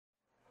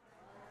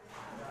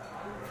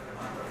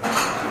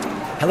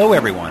Hello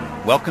everyone,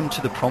 welcome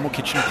to the Promo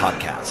Kitchen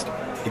Podcast.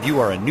 If you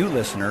are a new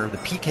listener, the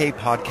PK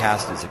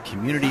Podcast is a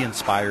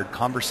community-inspired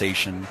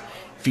conversation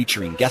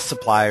featuring guest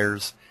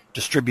suppliers,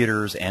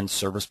 distributors, and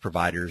service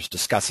providers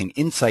discussing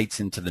insights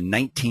into the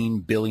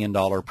 $19 billion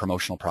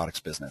promotional products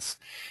business.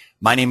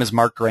 My name is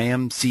Mark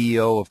Graham,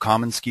 CEO of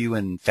commonsku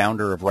and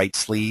founder of Right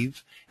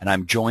Sleeve, and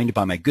I'm joined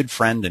by my good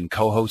friend and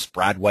co-host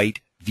Brad White,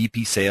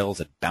 VP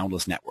Sales at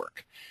Boundless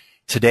Network.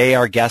 Today,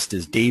 our guest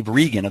is Dave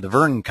Regan of the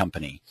Vernon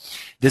Company.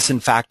 This, in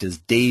fact, is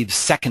Dave's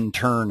second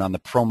turn on the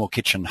Promo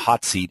Kitchen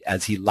hot seat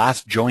as he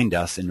last joined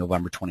us in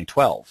November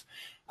 2012.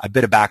 A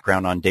bit of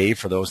background on Dave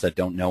for those that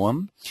don't know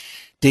him.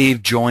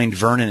 Dave joined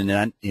Vernon in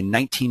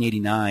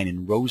 1989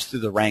 and rose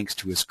through the ranks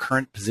to his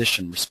current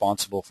position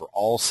responsible for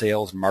all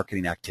sales and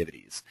marketing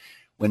activities.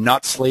 When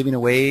not slaving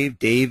away,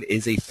 Dave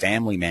is a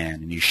family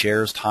man, and he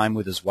shares time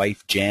with his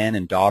wife, Jan,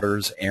 and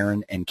daughters,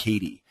 Erin and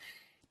Katie.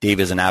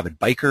 Dave is an avid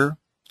biker,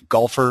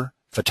 golfer,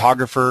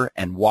 photographer,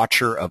 and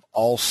watcher of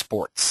all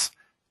sports.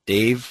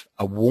 Dave,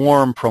 a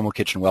warm Promo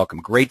Kitchen welcome.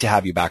 Great to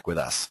have you back with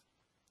us.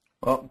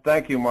 Well,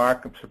 thank you,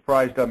 Mark. I'm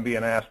surprised I'm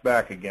being asked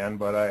back again,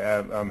 but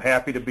I'm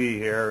happy to be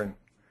here, and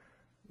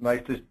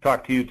nice to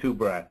talk to you too,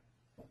 Brad.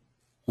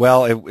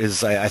 Well, it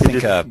was, I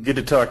think... Good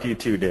to talk to you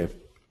too, Dave.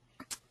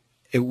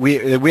 We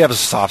have a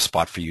soft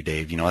spot for you,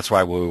 Dave. You know, that's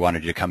why we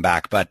wanted you to come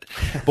back. But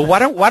why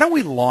don't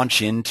we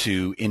launch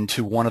into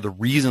one of the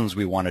reasons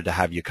we wanted to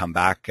have you come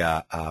back,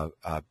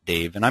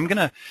 Dave? And I'm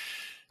gonna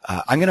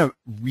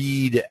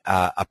read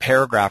a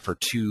paragraph or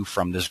two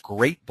from this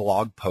great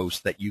blog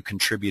post that you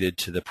contributed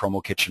to the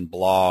Promo Kitchen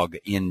blog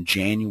in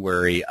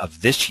January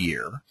of this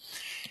year.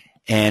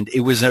 And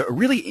it was a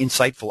really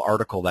insightful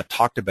article that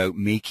talked about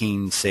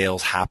making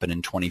sales happen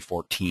in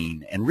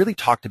 2014 and really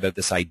talked about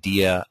this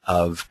idea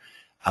of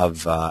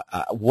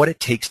what it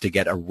takes to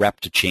get a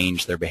rep to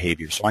change their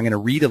behavior. So I'm going to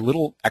read a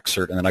little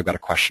excerpt, and then I've got a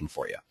question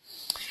for you.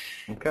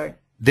 Okay.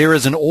 There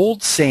is an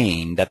old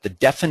saying that the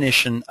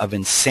definition of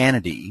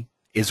insanity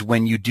is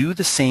when you do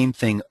the same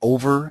thing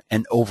over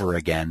and over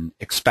again,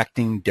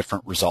 expecting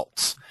different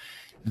results.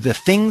 The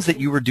things that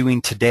you are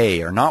doing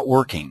today are not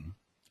working.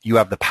 You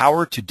have the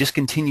power to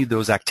discontinue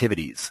those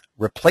activities,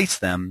 replace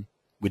them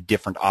with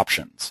different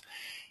options.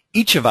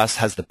 Each of us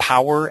has the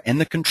power and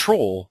the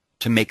control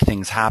to make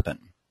things happen.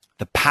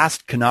 The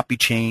past cannot be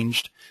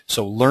changed,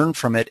 so learn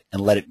from it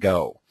and let it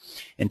go.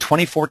 In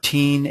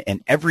 2014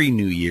 and every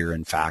new year,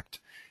 in fact,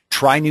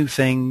 try new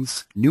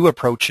things, new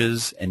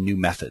approaches, and new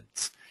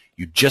methods.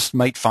 You just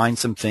might find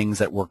some things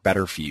that work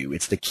better for you.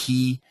 It's the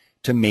key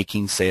to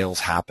making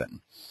sales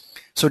happen.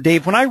 So,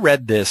 Dave, when I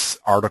read this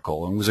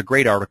article, and it was a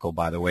great article,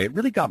 by the way, it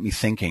really got me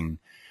thinking,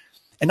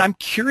 and I'm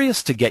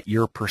curious to get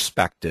your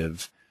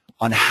perspective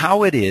on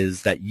how it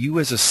is that you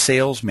as a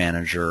sales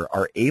manager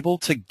are able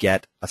to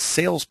get a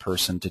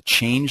salesperson to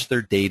change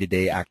their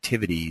day-to-day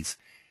activities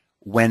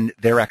when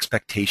their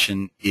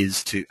expectation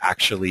is to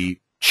actually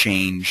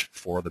change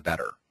for the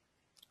better.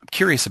 I'm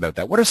curious about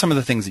that. What are some of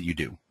the things that you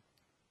do?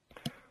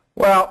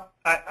 Well,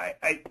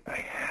 I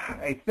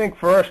think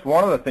first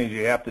one of the things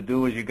you have to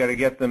do is you got to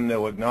get them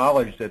to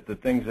acknowledge that the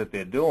things that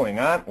they're doing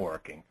aren't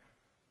working.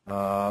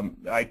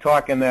 I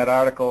talk in that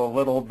article a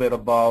little bit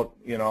about,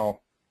 you know,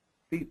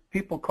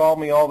 people call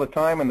me all the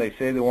time and they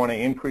say they want to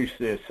increase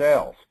their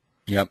sales.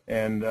 Yep.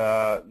 And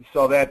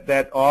so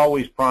that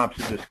always prompts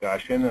a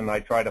discussion, and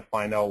I try to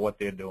find out what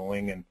they're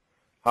doing and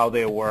how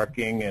they're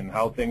working and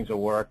how things are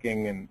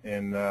working,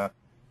 and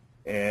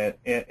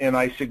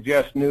I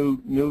suggest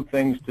new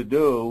things to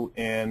do,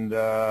 and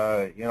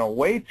you know,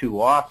 way too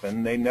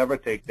often they never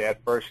take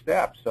that first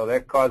step. So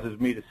that causes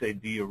me to say,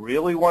 do you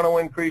really want to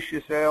increase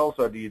your sales,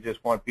 or do you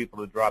just want people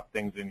to drop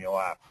things in your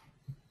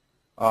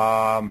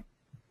lap?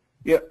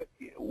 Yeah,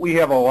 we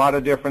have a lot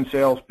of different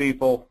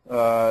salespeople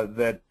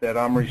that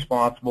I'm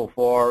responsible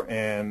for,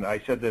 and I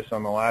said this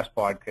on the last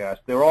podcast.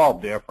 They're all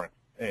different,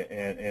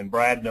 and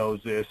Brad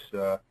knows this.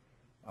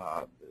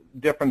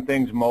 Different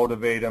things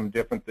motivate them.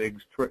 Different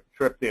things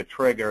trip their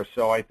trigger.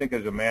 So I think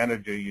as a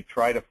manager, you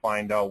try to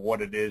find out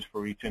what it is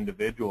for each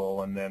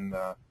individual, and then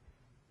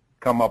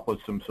come up with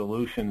some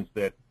solutions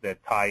that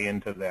tie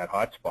into that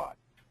hot spot.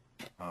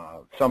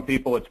 Some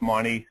people it's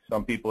money.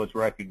 Some people it's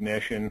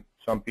recognition.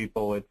 Some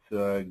people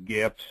it's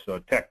gifts or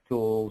tech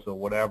tools or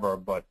whatever,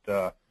 but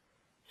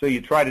so you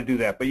try to do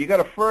that. But you got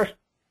to first,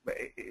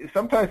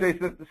 sometimes they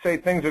say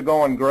things are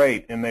going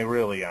great, and they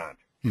really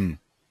aren't.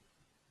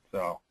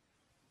 So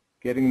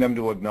getting them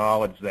to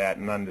acknowledge that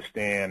and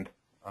understand,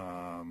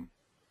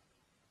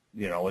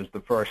 you know, is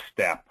the first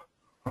step,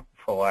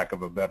 for lack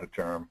of a better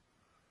term.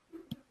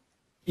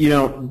 You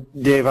know,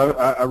 Dave,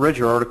 I read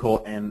your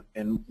article, and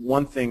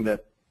one thing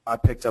that I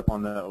picked up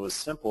on that was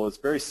simple. It's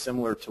very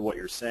similar to what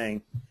you're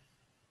saying,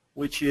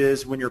 which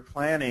is when you're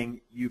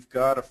planning, you've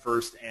got to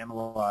first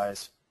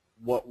analyze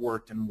what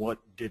worked and what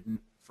didn't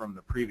from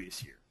the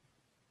previous year.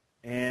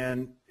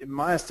 And in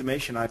my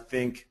estimation, I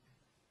think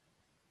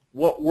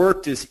what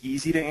worked is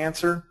easy to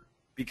answer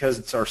because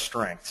it's our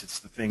strengths. It's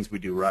the things we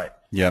do right.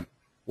 Yep.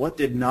 What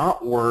did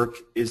not work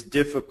is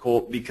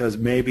difficult because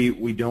maybe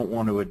we don't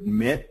want to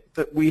admit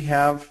that we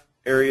have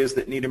areas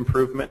that need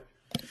improvement,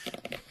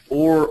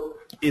 or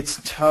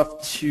it's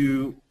tough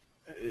to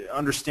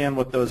understand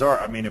what those are.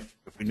 I mean, if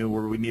we knew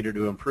where we needed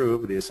to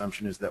improve, the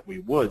assumption is that we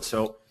would.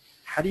 So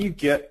how do you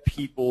get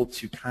people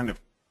to kind of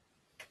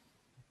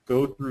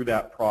go through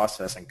that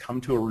process and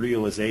come to a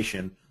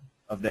realization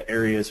of the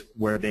areas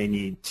where they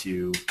need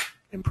to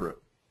improve?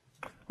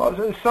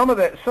 Well, some of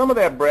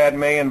that, Brad,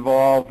 may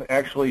involve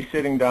actually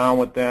sitting down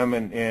with them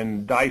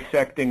and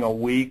dissecting a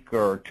week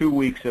or 2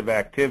 weeks of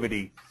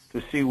activity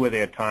to see where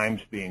their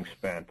time's being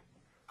spent.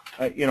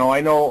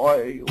 I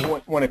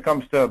know when it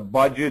comes to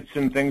budgets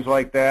and things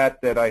like that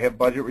I have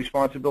budget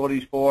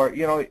responsibilities for,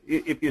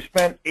 if you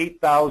spent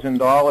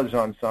 $8,000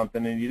 on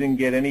something and you didn't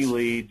get any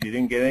leads, you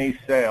didn't get any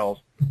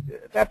sales,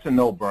 that's a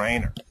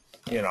no-brainer.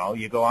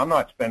 You go, I'm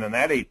not spending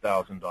that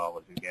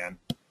 $8,000 again.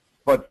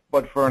 But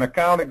for an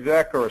account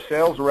exec or a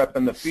sales rep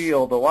in the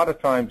field, a lot of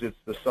times it's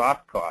the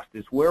soft cost.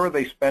 It's where are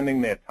they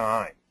spending their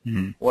time?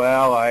 Mm-hmm.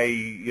 Well,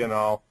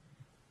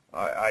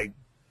 I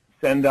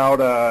send out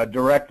a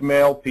direct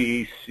mail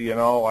piece,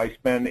 I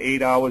spend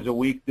 8 hours a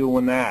week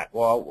doing that.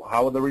 Well,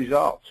 how are the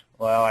results?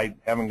 Well, I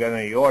haven't got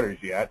any orders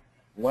yet.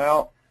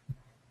 Well,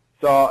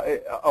 so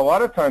a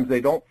lot of times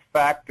they don't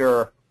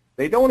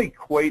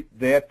equate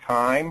their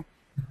time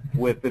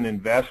with an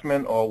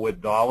investment or with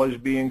dollars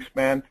being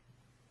spent.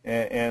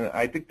 And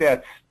I think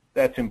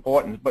that's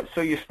important. But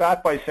so you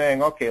start by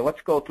saying, okay,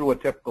 let's go through a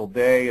typical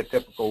day, a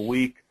typical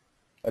week,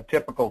 a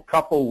typical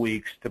couple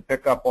weeks to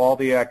pick up all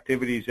the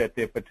activities that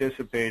they're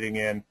participating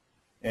in,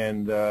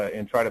 and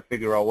try to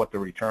figure out what the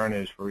return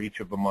is for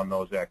each of them on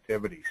those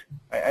activities.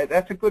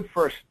 That's a good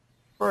first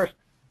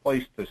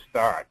place to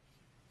start.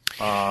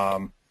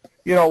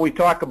 We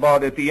talk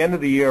about at the end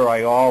of the year.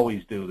 I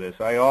always do this.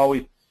 I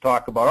always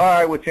talk about, all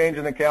right, we're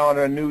changing the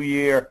calendar, new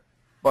year.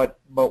 But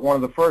one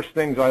of the first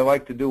things I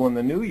like to do in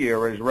the new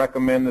year is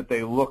recommend that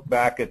they look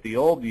back at the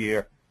old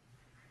year,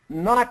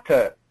 not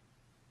to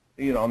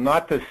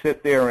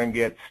sit there and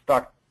get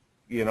stuck,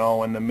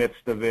 in the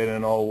midst of it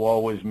and, oh,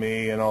 woe is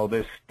me and, oh,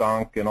 this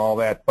stunk and all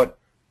that, but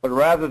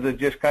rather to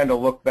just kind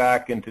of look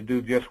back and to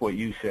do just what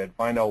you said,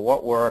 find out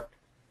what worked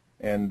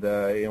and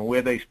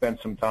where they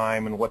spent some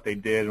time and what they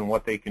did and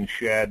what they can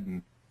shed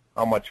and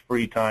how much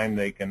free time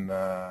they can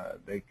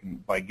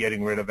by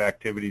getting rid of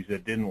activities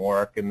that didn't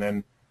work.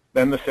 And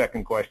then the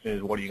second question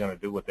is, what are you going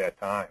to do with that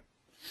time?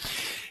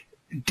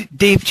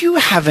 Dave, do you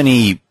have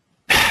any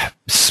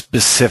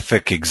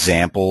specific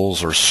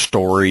examples or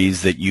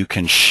stories that you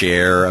can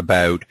share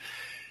about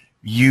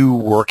you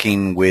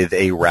working with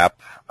a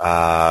rep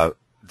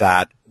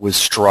that was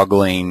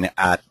struggling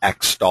at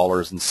X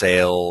dollars in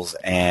sales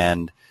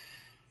and,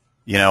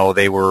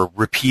 they were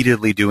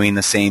repeatedly doing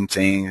the same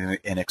thing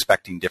and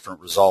expecting different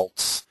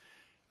results?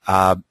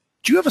 Do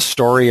you have a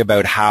story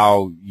about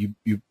how you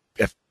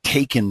have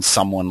taken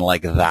someone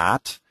like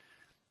that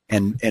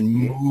and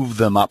move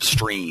them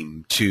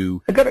upstream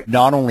to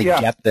not only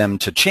get them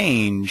to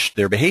change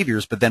their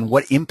behaviors, but then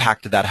what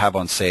impact did that have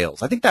on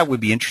sales? I think that would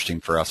be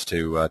interesting for us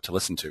to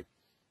listen to.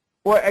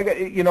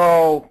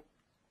 Well,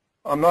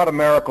 I'm not a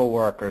miracle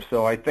worker,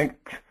 so I think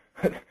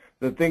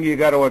the thing you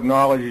got to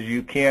acknowledge is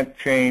you can't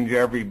change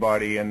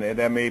everybody, and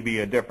that may be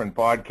a different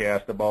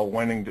podcast about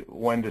when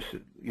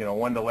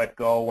to let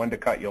go, when to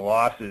cut your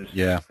losses.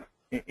 Yeah.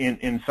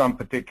 In some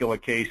particular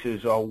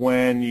cases, or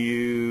when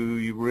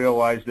you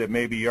realize that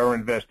maybe you're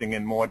investing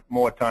in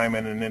more time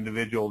in an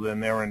individual than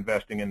they're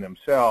investing in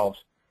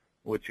themselves,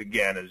 which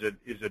again is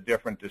a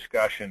different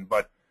discussion.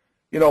 But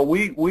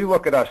we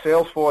look at our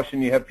sales force,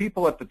 and you have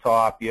people at the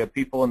top, you have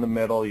people in the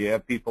middle, you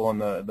have people in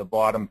the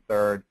bottom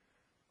third.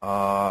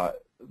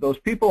 Those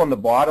people in the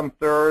bottom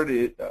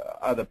third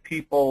are the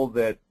people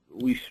that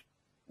we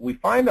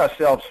find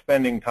ourselves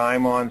spending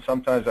time on.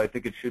 Sometimes I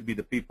think it should be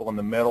the people in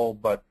the middle,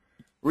 but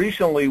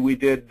recently we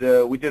did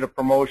a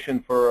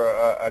promotion for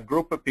a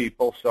group of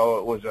people, so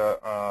it was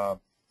a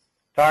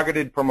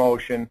targeted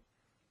promotion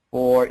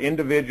for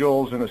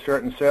individuals in a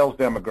certain sales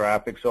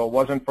demographic. So it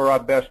wasn't for our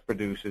best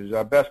producers.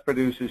 Our best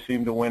producers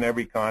seem to win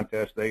every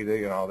contest.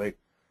 They're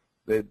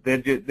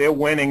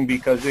winning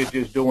because they're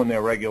just doing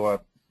their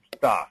regular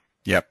stuff.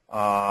 Yep.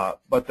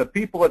 But the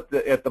people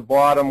at the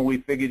bottom, we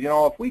figured,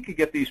 if we could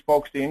get these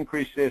folks to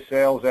increase their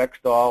sales X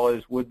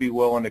dollars, we'd be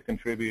willing to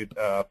contribute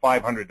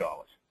 $500.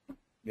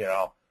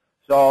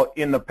 So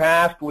in the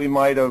past, we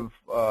might have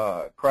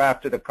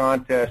crafted a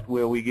contest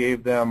where we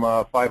gave them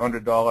a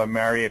 $500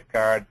 Marriott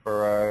card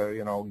for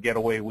a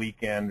getaway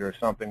weekend or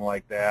something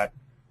like that,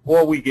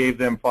 or we gave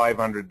them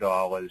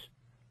 $500.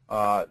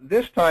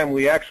 This time,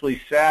 we actually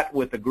sat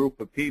with a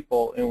group of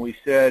people and we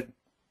said,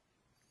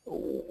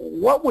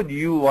 what would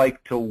you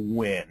like to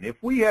win? If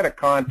we had a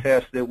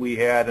contest that we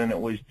had and it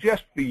was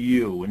just for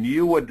you and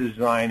you were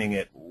designing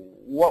it,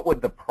 what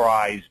would the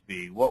prize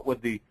be? What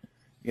would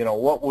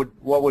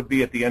what would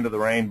be at the end of the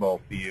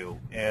rainbow for you?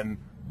 And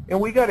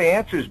we got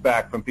answers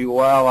back from people.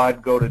 Well,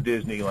 I'd go to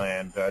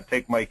Disneyland,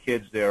 take my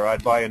kids there.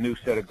 I'd buy a new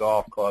set of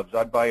golf clubs.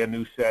 I'd buy a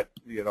new set.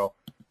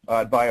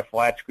 I'd buy a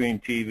flat screen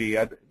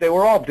TV. They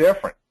were all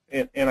different,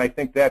 and I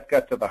think that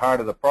got to the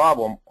heart of the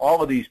problem.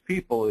 All of these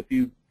people, if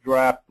you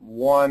draft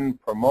one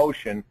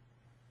promotion,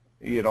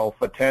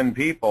 for 10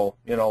 people,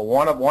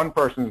 one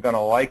person's going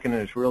to like it and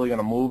it's really going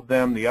to move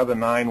them. The other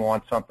 9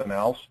 want something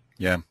else.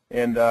 Yeah.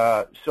 And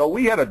so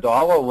we had a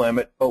dollar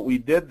limit, but we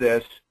did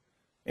this,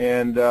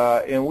 and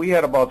we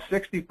had about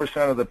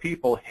 60% of the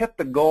people hit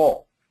the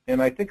goal.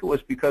 And I think it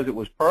was because it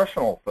was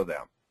personal for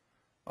them.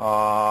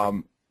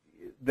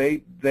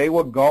 They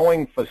were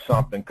going for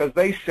something because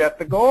they set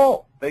the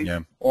goal.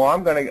 Well,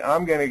 I'm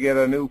gonna get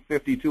a new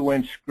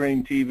 52-inch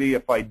screen TV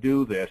if I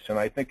do this, and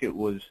I think it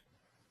was.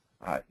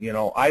 I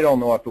don't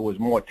know if it was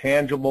more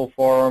tangible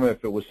for them,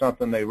 if it was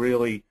something they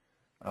really,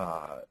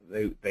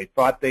 they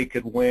thought they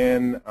could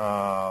win.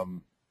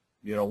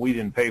 We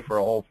didn't pay for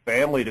a whole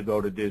family to go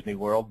to Disney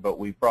World, but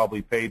we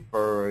probably paid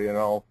for,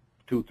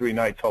 2-3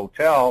 nights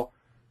hotel.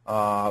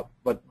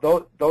 But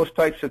those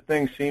types of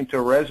things seem to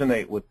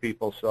resonate with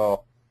people,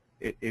 so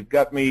it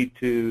got me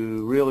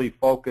to really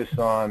focus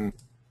on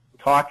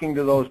talking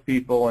to those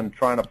people and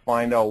trying to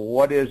find out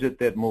what is it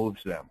that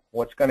moves them,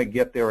 what's going to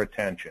get their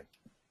attention.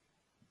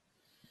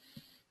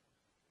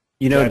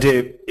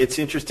 Dave, it's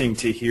interesting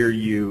to hear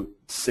you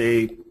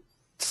say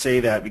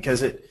that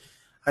because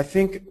I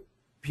think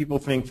people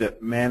think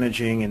that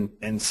managing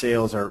and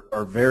sales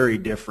are very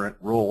different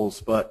roles,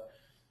 but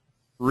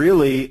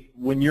really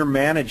when you're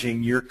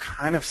managing, you're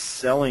kind of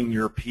selling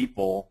your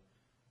people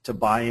to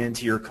buy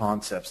into your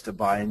concepts, to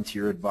buy into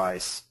your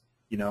advice.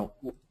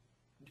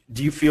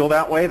 Do you feel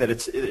that way, that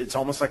it's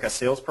almost like a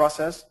sales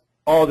process?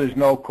 Oh, there's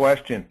no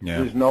question. Yeah.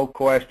 There's no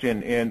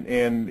question.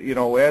 And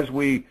as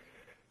we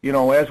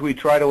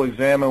try to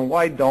examine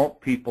why don't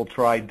people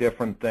try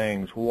different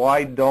things,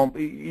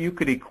 you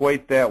could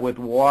equate that with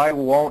why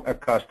won't a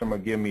customer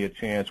give me a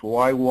chance?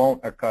 Why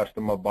won't a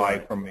customer buy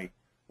from me?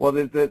 Well,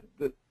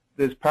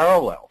 there's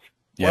parallels.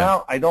 Yeah.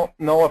 Well, I don't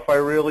know if I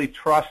really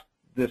trust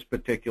this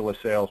particular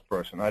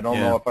salesperson. I don't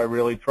know if I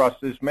really trust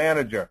this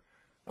manager.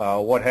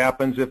 What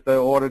happens if the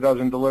order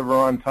doesn't deliver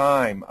on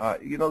time?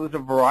 There's a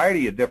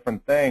variety of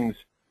different things.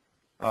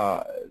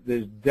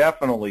 There's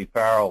definitely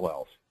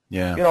parallels.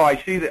 Yeah. I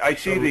see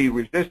the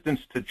resistance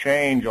to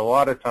change a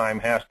lot of time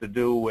has to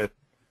do with,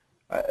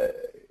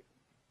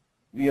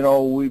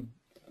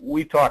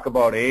 we talk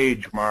about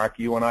age, Mark.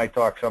 You and I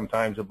talk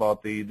sometimes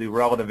about the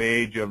relative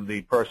age of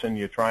the person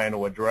you're trying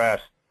to address.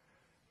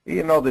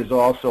 There's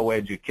also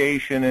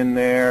education in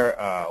there,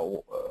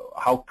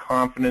 how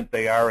confident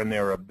they are in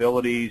their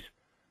abilities.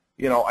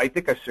 I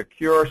think a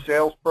secure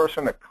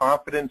salesperson, a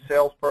confident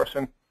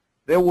salesperson,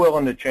 they're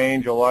willing to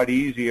change a lot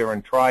easier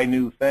and try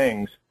new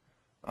things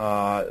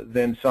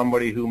than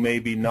somebody who may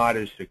be not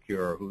as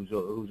secure, who's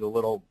a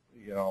little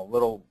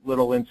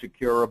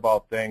insecure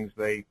about things.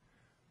 They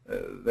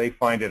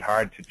find it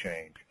hard to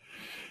change.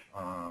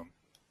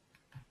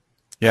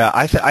 Yeah,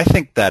 I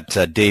think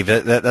that Dave,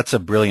 that's a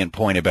brilliant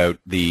point about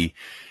the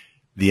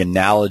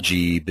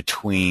analogy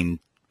between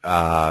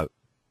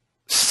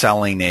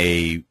selling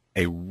a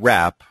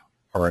rep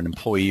or an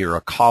employee or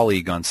a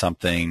colleague on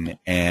something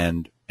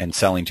and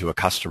selling to a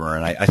customer,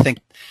 and I think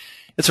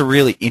it's a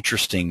really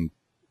interesting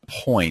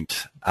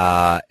point,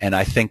 and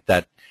I think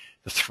that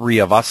the three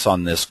of us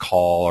on this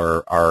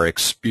call are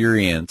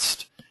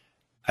experienced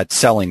at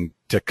selling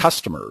to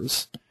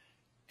customers,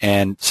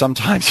 and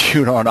sometimes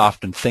you don't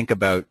often think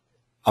about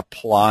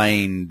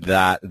applying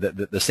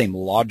the same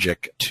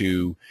logic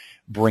to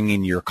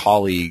bringing your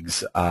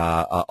colleagues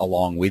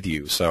along with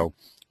you. So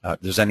if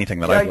there's anything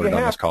that I've learned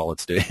on this call,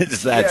 it's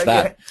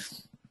that.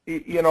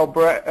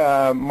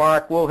 Brett,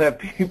 Mark, we'll have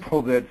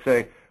people that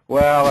say,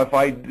 well, if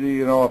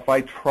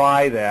I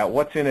try that,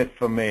 what's in it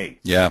for me?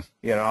 Yeah.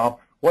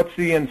 What's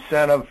the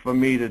incentive for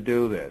me to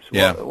do this?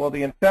 Yeah. Well,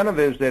 the incentive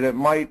is that it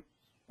might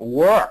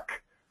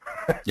work.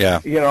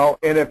 Yeah.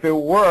 And if it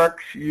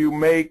works, you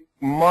make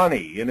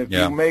money. And if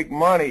you make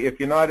money, if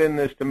you're not in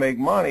this to make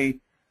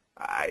money,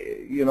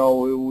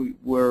 you're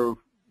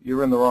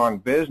in the wrong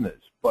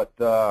business. But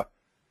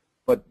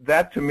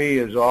that to me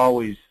is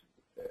always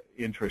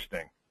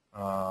interesting.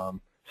 So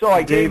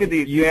I gave you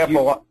the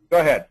example. Go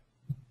ahead.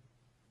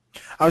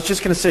 I was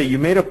just going to say, you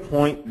made a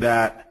point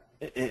that,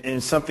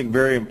 and something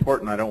very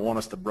important, I don't want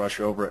us to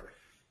brush over it,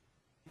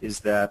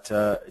 is that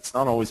it's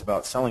not always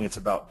about selling, it's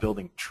about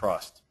building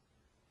trust.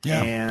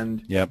 Yeah.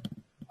 And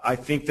I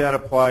think that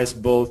applies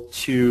both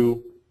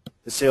to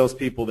the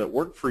salespeople that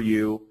work for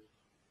you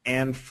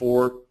and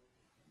for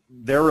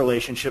their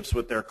relationships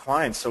with their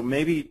clients. So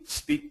maybe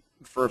speak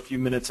for a few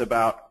minutes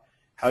about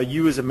how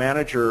you as a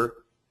manager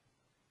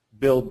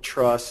build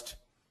trust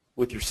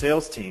with your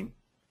sales team,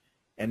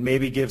 and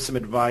maybe give some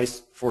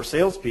advice for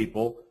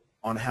salespeople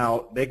on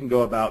how they can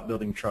go about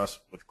building trust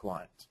with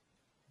clients.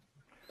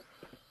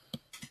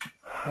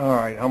 All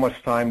right, how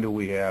much time do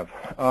we have?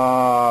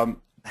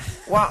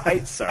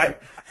 Sorry.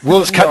 We'll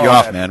just cut you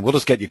off, man. We'll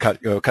just cut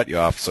you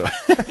off. So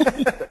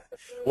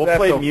we'll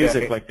play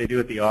music like they do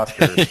at the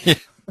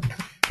Oscars.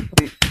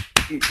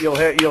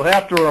 You'll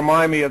have to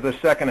remind me of the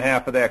second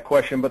half of that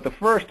question, but the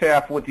first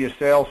half with your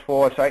sales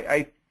force,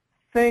 I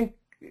think,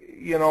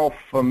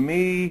 for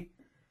me,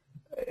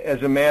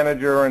 as a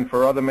manager and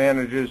for other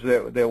managers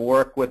that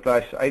work with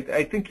us,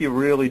 I think you're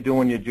really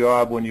doing your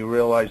job when you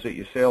realize that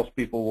your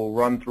salespeople will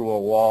run through a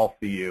wall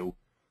for you,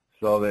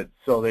 so that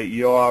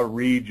your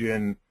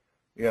region,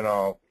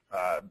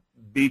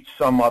 beats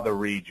some other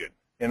region.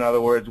 In other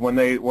words, when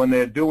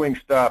they're doing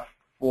stuff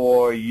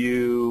for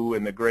you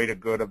and the greater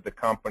good of the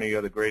company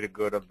or the greater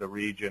good of the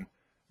region,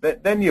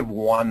 then you've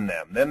won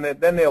them. Then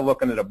they're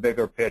looking at a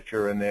bigger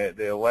picture, and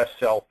they're less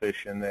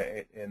selfish, and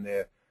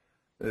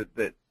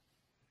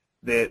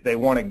they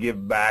want to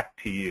give back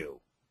to you.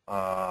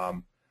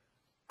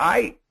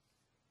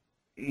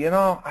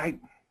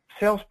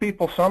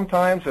 Salespeople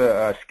sometimes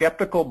are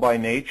skeptical by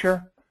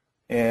nature,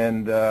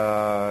 and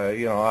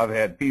I've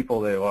had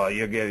people that, well,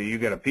 you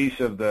get a piece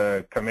of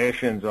the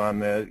commissions on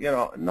the,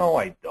 no,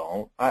 I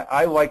don't.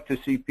 I like to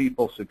see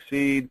people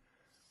succeed.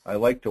 I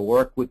like to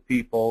work with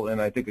people,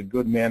 and I think a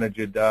good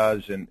manager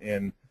does.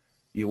 And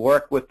you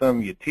work with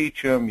them, you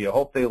teach them, you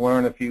hope they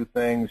learn a few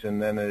things, and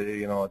then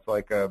it's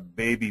like a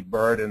baby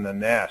bird in the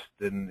nest.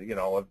 And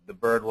if the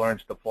bird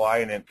learns to fly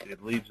and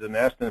it leaves the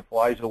nest and it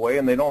flies away,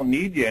 and they don't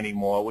need you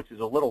anymore, which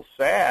is a little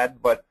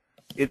sad, but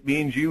it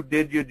means you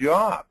did your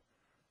job.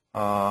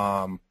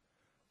 So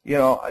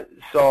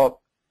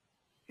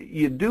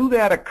you do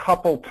that a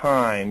couple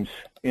times,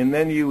 and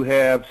then you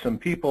have some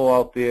people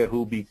out there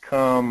who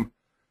become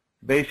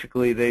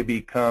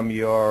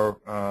your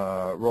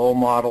role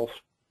models,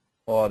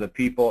 or the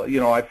people.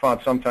 I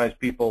found sometimes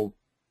people,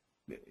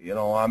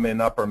 I'm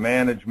in upper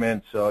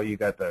management, so you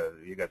got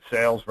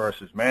sales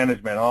versus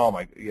management. Oh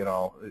my,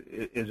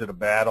 is it a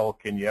battle?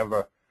 Can you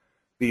ever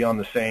be on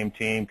the same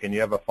team? Can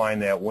you ever find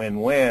that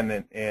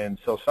win-win? And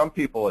so some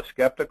people are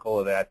skeptical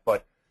of that.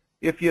 But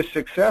if you're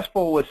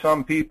successful with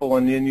some people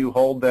and then you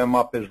hold them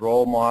up as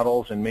role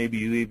models, and maybe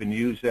you even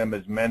use them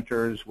as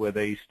mentors, where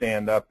they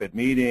stand up at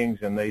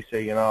meetings and they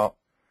say,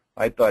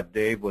 I thought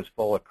Dave was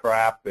full of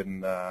crap,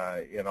 and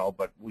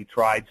but we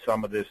tried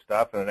some of this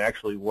stuff and it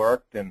actually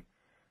worked, and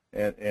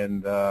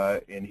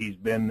he's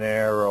been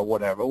there, or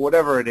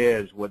whatever it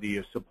is, whether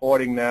you're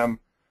supporting them,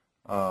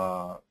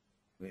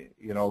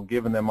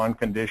 giving them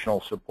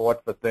unconditional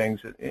support for things.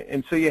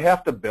 And so you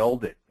have to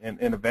build it, and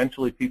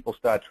eventually people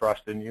start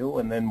trusting you,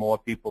 and then more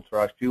people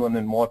trust you, and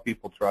then more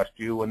people trust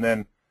you, and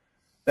then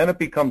it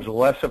becomes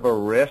less of a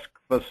risk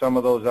for some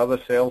of those other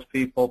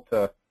salespeople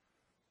to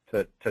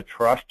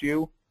trust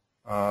you,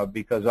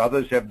 because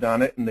others have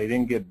done it and they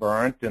didn't get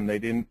burnt, and they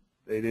didn't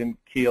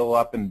keel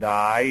up and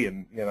die,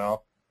 and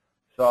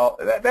so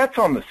that's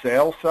on the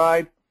sales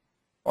side.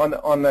 On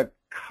the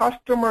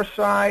customer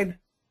side,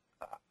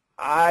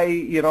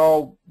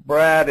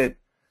 Brad,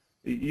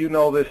 you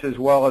know this as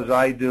well as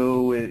I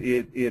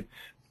do.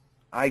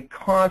 I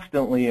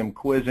constantly am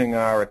quizzing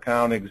our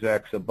account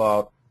execs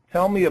about,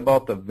 tell me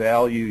about the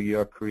value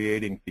you're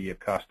creating for your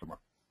customer.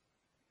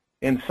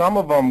 And some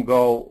of them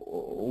go,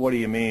 what do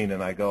you mean?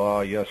 And I go,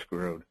 oh, you're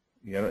screwed.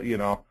 They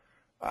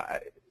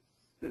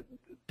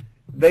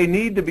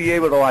need to be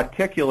able to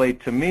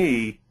articulate to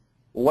me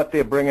what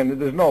they're bringing.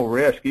 There's no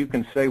risk. You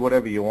can say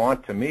whatever you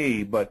want to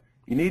me, but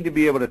you need to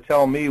be able to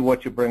tell me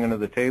what you're bringing to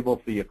the table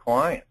for your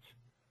clients,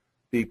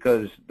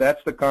 because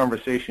that's the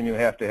conversation you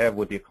have to have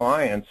with your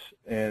clients,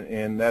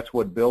 and that's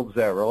what builds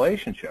that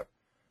relationship.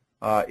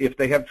 If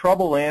they have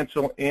trouble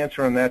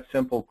answering that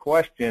simple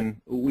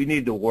question, we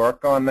need to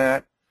work on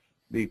that,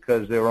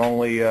 because they're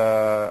only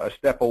a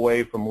step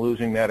away from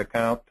losing that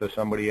account to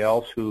somebody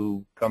else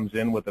who comes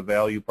in with a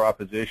value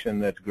proposition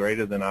that's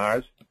greater than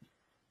ours.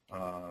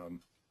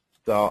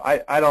 So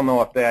I don't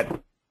know if that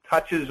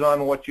touches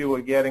on what you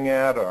were getting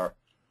at, or.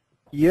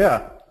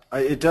 Yeah,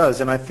 it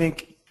does, and I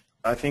think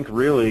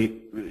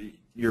really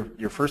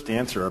your first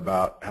answer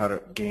about how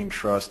to gain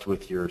trust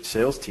with your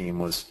sales team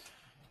was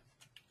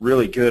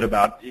really good.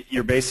 About,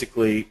 you're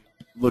basically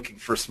looking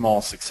for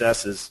small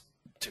successes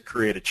to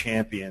create a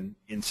champion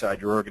inside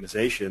your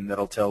organization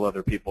that'll tell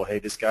other people, hey,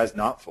 this guy's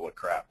not full of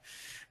crap.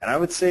 And I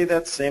would say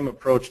that same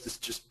approach,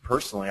 just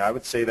personally, I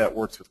would say that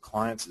works with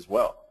clients as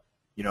well.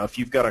 If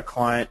you've got a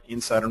client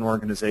inside an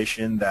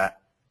organization that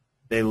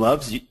they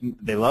love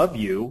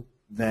you,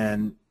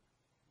 then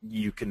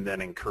you can then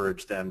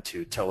encourage them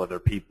to tell other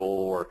people,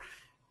 or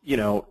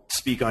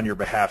speak on your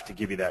behalf to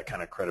give you that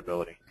kind of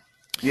credibility.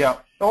 Yeah.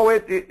 Oh,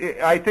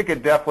 I think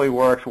it definitely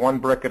works, one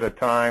brick at a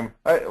time.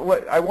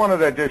 I wanted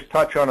to just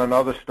touch on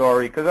another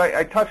story, because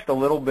I touched a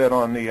little bit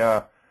on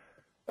the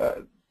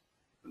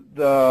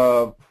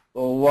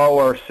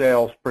lower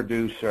sales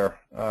producer,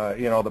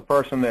 the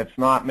person that's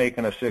not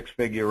making a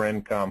six-figure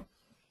income.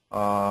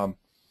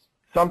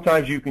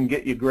 Sometimes you can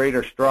get your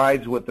greater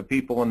strides with the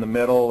people in the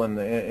middle and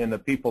the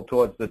people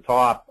towards the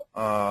top.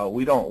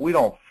 We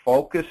don't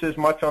focus as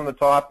much on the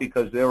top,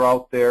 because they're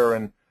out there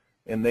and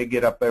they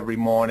get up every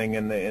morning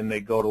and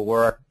they go to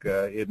work.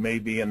 It may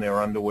be in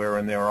their underwear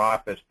in their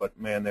office, but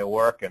man, they're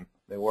working.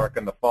 They're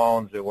working the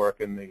phones. They're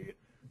working the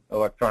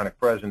electronic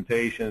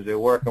presentations. They're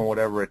working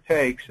whatever it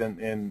takes,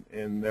 and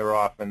they're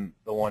often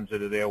the ones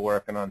that are there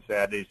working on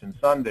Saturdays and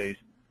Sundays.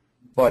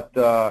 But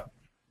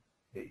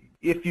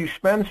if you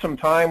spend some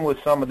time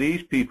with some of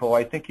these people,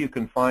 I think you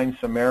can find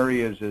some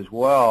areas as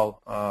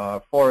well.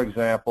 For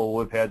example,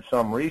 we've had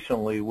some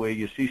recently where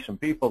you see some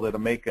people that are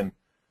making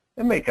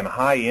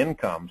high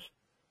incomes,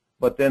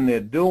 but then they're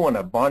doing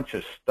a bunch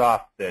of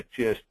stuff that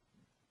just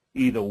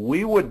either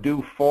we would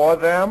do for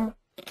them,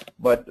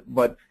 but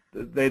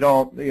they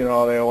don't,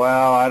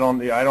 I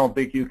don't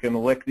think you can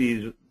lick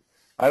these.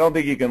 I don't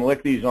think you can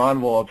lick these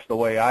envelopes the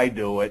way I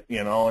do it,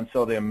 and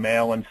so they're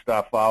mailing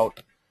stuff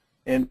out.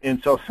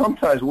 And so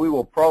sometimes we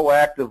will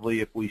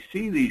proactively, if we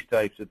see these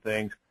types of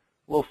things,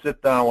 we'll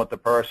sit down with the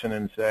person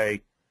and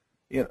say,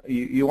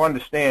 you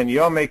understand,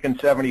 you're making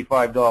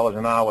 $75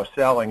 an hour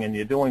selling, and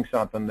you're doing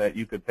something that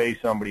you could pay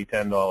somebody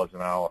 $10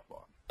 an hour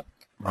for.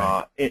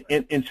 Right.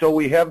 And so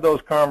we have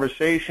those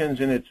conversations,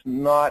 and it's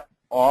not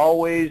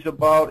always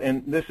about,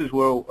 and this is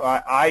where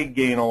I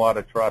gain a lot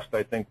of trust,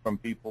 I think, from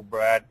people,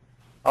 Brad.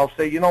 I'll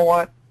say, you know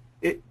what,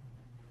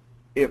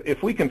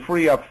 if we can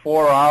free up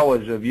 4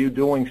 hours of you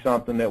doing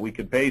something that we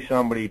could pay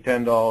somebody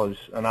 $10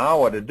 an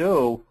hour to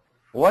do,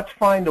 let's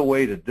find a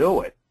way to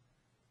do it.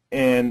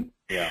 And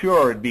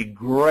sure, it'd be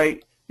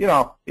great.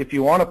 If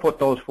you want to put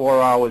those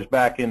 4 hours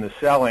back into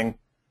selling,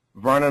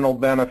 Vernon will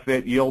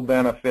benefit, you'll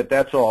benefit,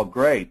 that's all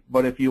great.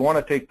 But if you want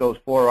to take those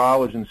 4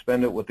 hours and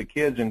spend it with the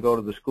kids and go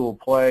to the school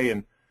play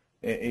and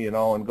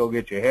go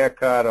get your hair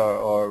cut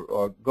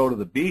or go to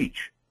the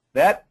beach,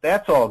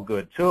 that's all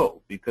good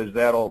too, because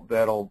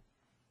that'll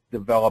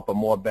develop a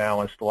more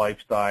balanced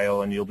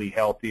lifestyle, and you'll be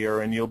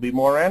healthier and you'll be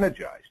more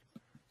energized.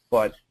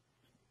 But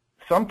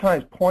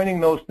sometimes pointing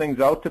those things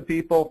out to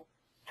people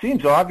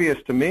seems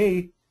obvious to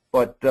me,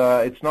 but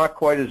it's not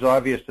quite as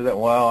obvious to them.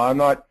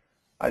 Well,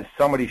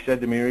 somebody said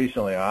to me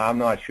recently, I'm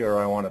not sure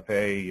I want to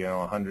pay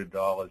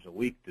 $100 a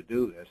week to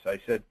do this. I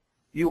said,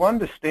 you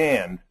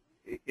understand,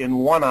 in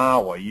 1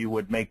 hour you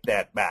would make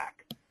that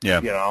back.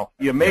 Yeah.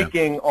 You're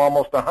making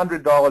almost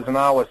 $100 an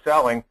hour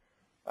selling.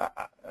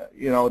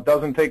 It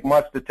doesn't take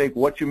much to take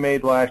what you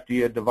made last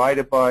year, divide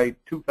it by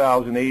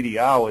 2,080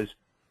 hours,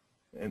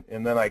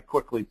 and then I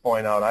quickly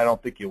point out I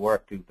don't think you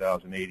work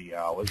 2,080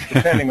 hours,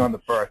 depending on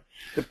the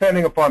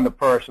depending upon the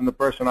person. The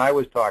person I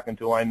was talking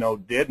to, I know,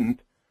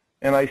 didn't,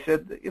 and I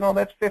said,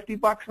 that's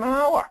 $50 an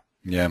hour.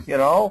 Yeah.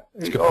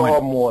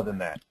 Or more than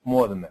that.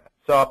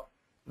 So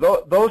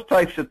those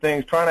types of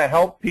things, trying to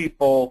help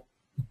people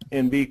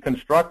and be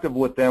constructive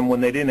with them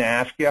when they didn't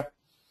ask you,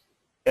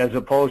 as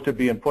opposed to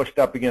being pushed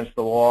up against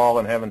the wall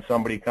and having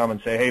somebody come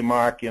and say, hey,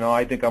 Mark,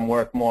 I think I'm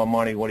worth more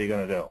money. What are you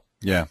going to do?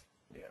 Yeah.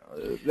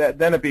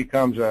 Then it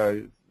becomes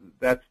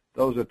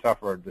those are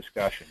tougher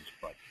discussions.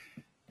 But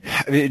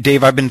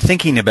Dave, I've been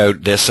thinking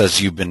about this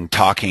as you've been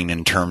talking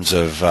in terms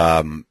of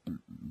trying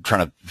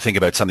to think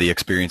about some of the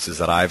experiences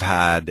that I've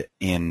had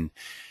in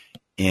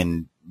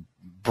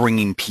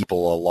bringing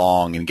people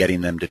along and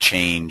getting them to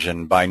change,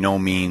 and by no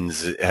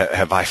means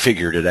have I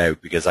figured it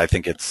out, because I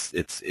think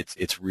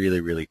it's really,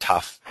 really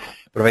tough.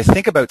 But if I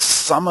think about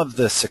some of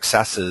the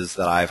successes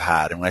that I've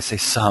had, and when I say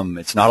some,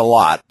 it's not a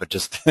lot, but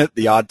just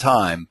the odd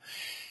time,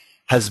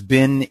 has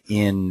been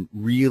in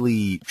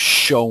really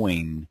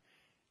showing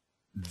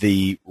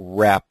the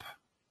rep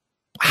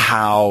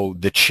how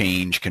the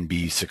change can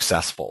be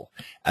successful,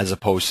 as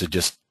opposed to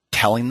just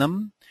telling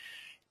them.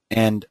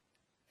 And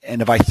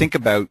if I think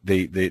about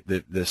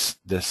the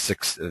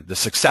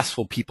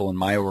successful people in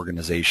my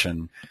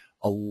organization,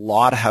 a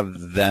lot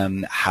of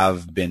them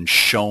have been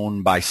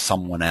shown by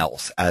someone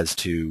else as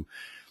to,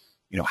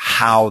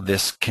 how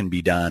this can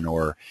be done,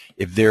 or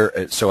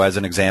if so as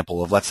an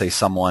example of, let's say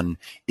someone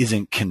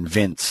isn't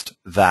convinced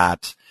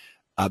that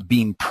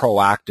being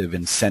proactive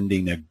and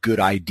sending a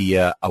good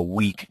idea a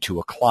week to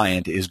a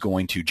client is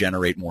going to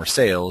generate more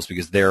sales,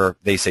 because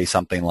they say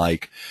something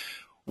like,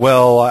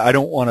 well, I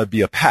don't want to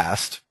be a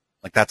pest.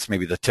 Like, that's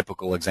maybe the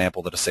typical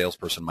example that a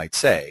salesperson might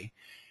say.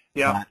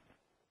 Yeah.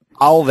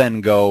 I'll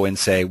then go and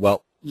say,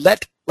 well,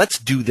 let's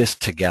do this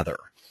together.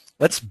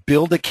 Let's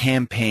build a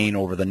campaign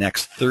over the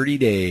next 30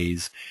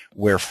 days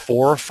where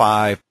 4 or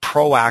 5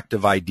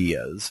 proactive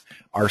ideas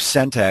are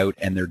sent out,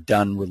 and they're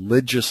done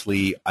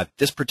religiously at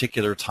this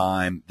particular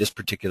time, this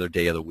particular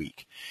day of the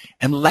week.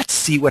 And let's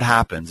see what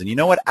happens. And you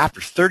know what? After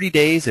 30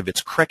 days, if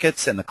it's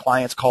crickets and the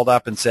client's called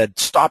up and said,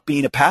 stop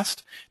being a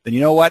pest, then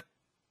you know what?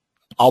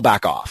 I'll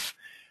back off.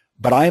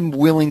 But I'm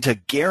willing to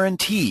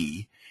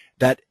guarantee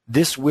that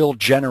this will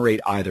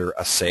generate either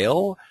a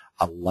sale,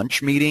 a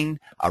lunch meeting,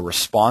 a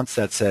response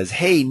that says,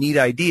 hey, neat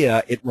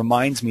idea. It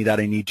reminds me that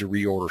I need to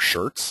reorder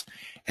shirts.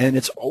 And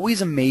it's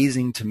always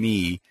amazing to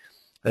me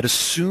that as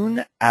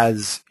soon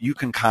as you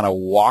can kind of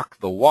walk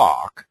the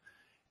walk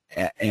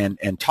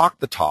and talk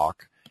the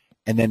talk,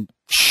 and then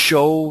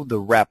show the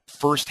rep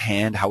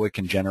firsthand how it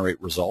can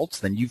generate results,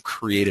 then you've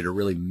created a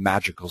really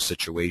magical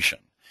situation.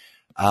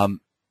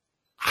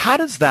 How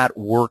does that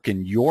work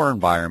in your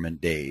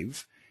environment,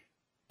 Dave,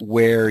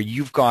 where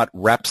you've got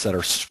reps that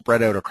are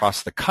spread out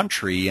across the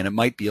country, and it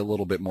might be a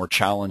little bit more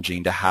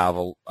challenging to have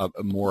a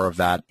more of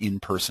that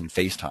in-person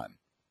FaceTime?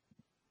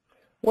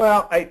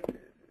 Well,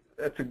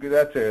 that's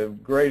a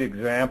great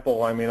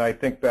example. I mean, I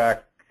think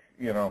back,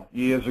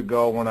 years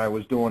ago when I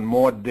was doing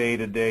more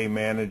day-to-day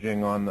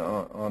managing on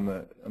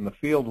the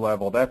field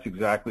level, that's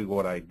exactly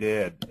what I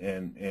did.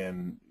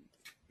 And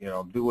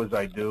do as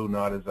I do,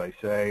 not as I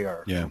say,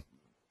 or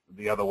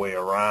the other way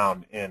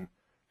around. And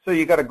so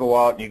you got to go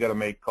out and you got to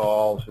make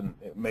calls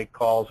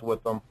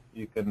with them.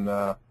 You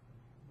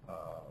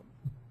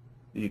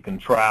can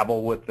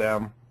travel with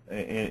them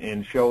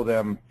and show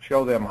them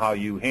how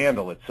you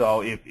handle it.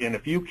 So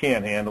if you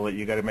can't handle it,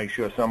 you got to make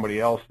sure somebody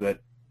else that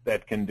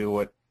can do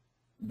it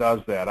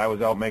does that. I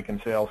was out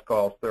making sales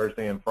calls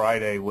Thursday and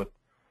Friday with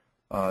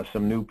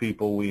some new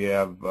people we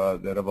have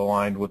that have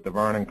aligned with the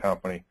Vernon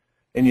Company.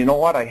 And you know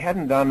what? I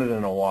hadn't done it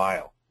in a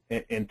while.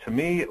 And to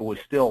me, it was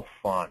still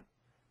fun.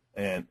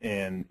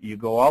 And you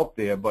go out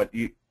there, but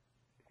you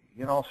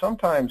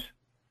sometimes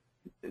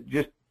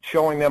just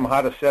showing them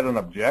how to set an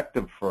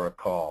objective for a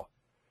call.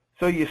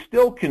 So you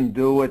still can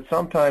do it.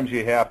 Sometimes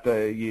you have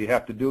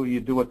to do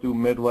it through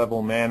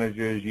mid-level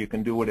managers. You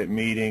can do it at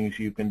meetings.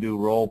 You can do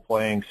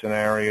role-playing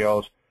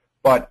scenarios.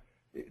 But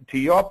to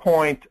your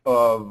point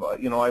of,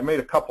 I made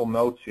a couple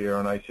notes here,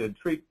 and I said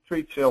treat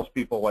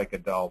salespeople like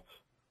adults.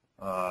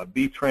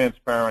 Be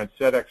transparent,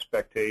 set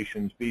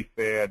expectations, be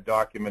fair,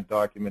 document.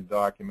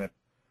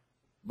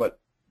 But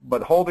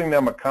holding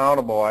them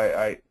accountable,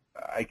 I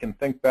can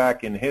think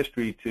back in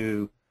history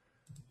to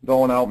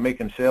going out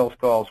making sales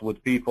calls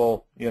with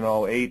people,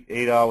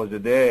 8 hours a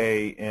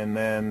day, and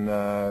then,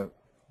 that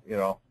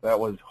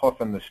was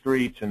hoofing the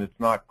streets, and it's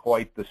not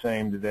quite the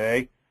same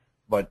today.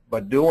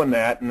 But doing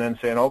that and then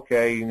saying,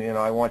 okay,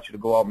 I want you to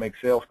go out and make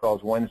sales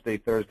calls Wednesday,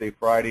 Thursday,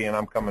 Friday, and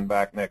I'm coming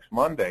back next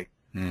Monday.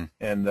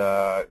 And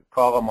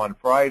call them on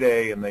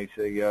Friday, and they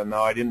say,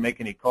 no, I didn't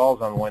make any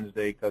calls on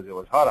Wednesday because it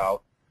was hot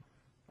out.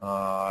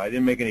 I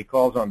didn't make any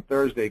calls on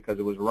Thursday because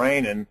it was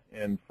raining,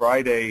 and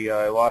Friday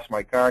I lost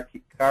my car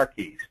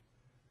keys.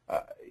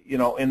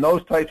 In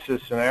those types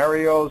of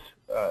scenarios,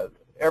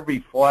 every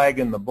flag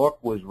in the book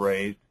was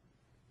raised,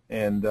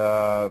 and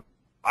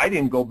I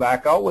didn't go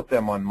back out with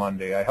them on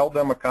Monday. I held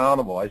them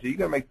accountable. I said, you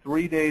got to make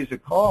 3 days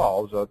of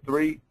calls,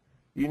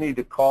 you need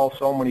to call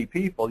so many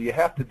people. You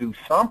have to do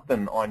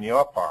something on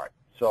your part.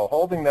 So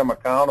holding them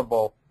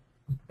accountable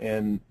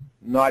and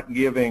not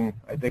giving,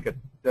 I think I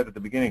said at the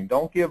beginning,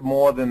 don't give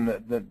more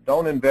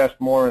don't invest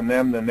more in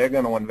them than they're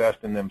going to invest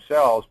in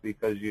themselves,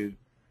 because you'll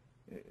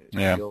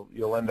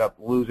end up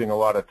losing a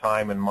lot of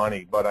time and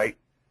money. But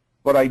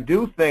I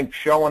do think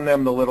showing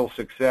them the little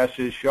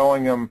successes,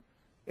 showing them,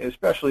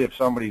 especially if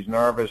somebody's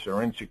nervous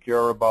or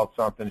insecure about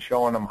something,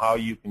 showing them how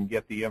you can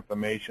get the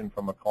information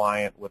from a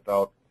client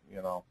without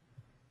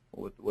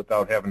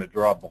having to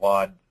draw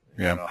blood.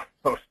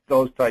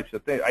 Those types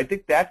of things. I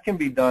think that can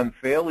be done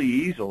fairly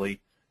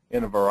easily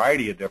in a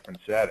variety of different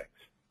settings.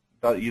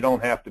 You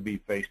don't have to be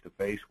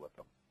face-to-face with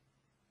them.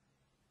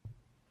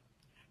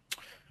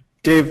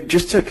 Dave,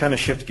 just to kind of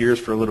shift gears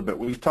for a little bit,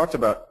 we've talked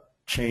about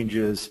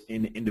changes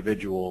in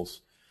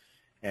individuals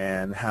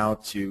and how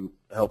to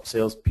help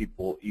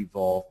salespeople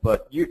evolve,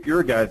 but you're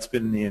a guy that's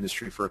been in the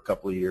industry for a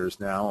couple of years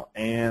now,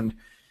 and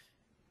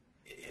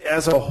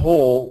as a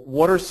whole,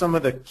 what are some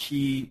of the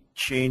key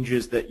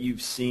changes that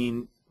you've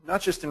seen,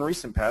 not just in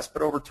recent past,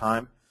 but over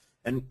time,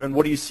 and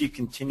what do you see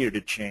continue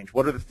to change?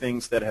 What are the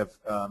things that have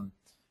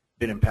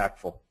been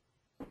impactful?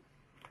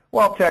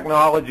 Well,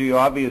 technology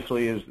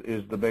obviously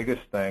is the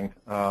biggest thing,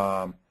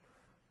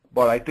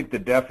 but I think the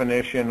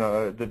definition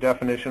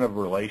of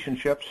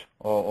relationships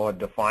or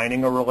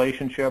defining a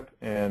relationship,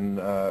 and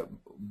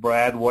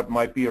Brad, what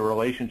might be a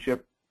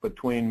relationship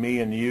between me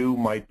and you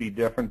might be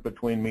different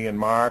between me and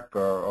Mark,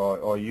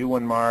 or you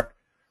and Mark.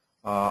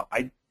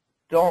 I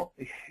don't,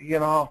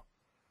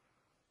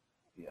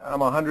 I'm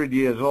 100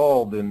 years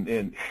old,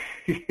 and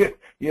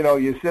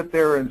you sit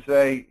there and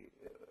say,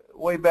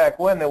 way back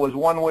when there was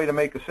one way to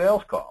make a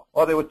sales call,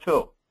 or there were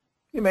two.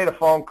 You made a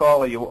phone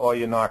call, or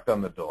you knocked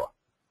on the door.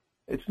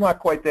 It's not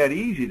quite that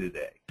easy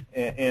today,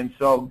 and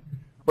so.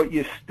 But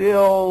you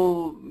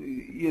still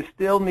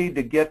need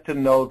to get to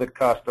know the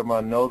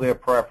customer, know their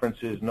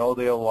preferences, know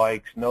their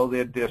likes, know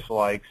their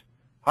dislikes.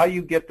 How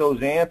you get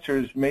those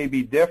answers may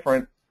be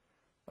different,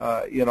 for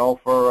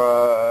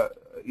a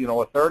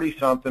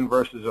 30-something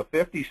versus a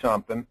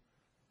 50-something.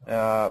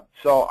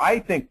 So I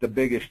think the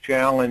biggest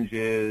challenge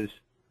is,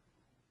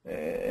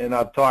 and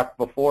I've talked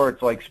before,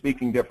 it's like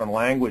speaking different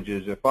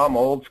languages. If I'm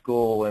old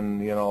school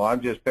and,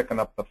 I'm just picking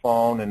up the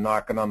phone and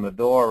knocking on the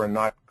door and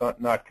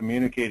not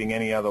communicating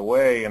any other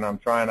way, and I'm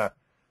trying to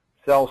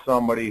sell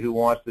somebody who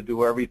wants to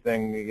do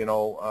everything,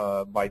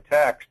 by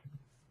text,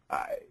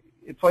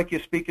 it's like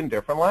you're speaking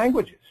different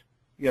languages,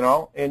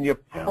 and you're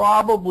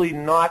probably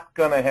not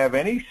going to have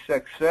any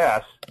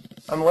success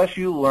unless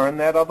you learn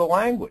that other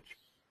language.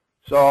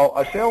 So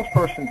a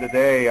salesperson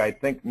today, I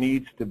think,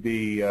 needs to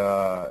be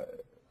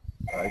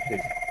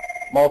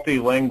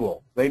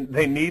multilingual.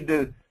 They need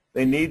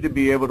to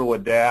be able to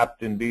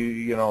adapt and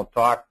be,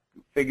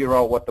 figure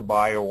out what the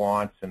buyer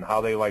wants and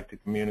how they like to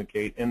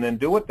communicate, and then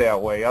do it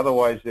that way.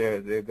 Otherwise,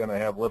 they're going to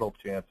have little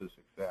chance of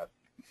success.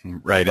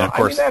 Right, and of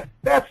course,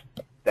 that's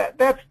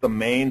the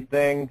main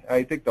thing.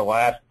 I think the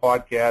last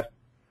podcast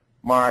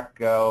Mark,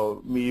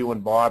 me, you,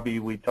 and Bobby,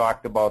 we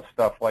talked about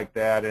stuff like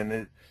that.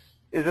 And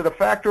is it a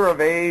factor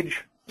of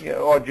age,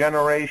 or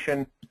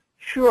generation?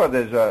 Sure,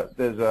 there's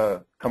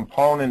a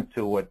component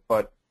to it,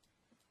 but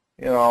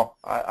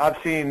I've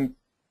seen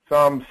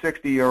some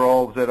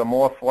 60-year-olds that are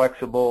more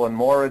flexible and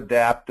more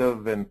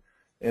adaptive and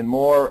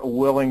more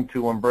willing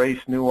to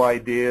embrace new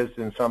ideas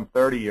than some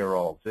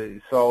 30-year-olds.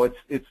 So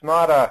it's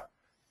not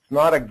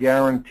a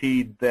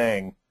guaranteed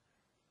thing.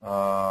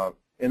 And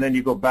then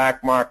you go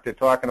back, Mark, to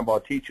talking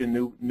about teaching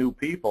new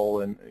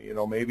people, and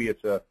maybe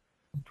it's a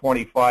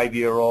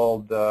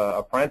 25-year-old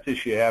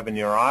apprentice you have in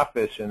your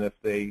office, and if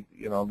they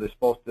they're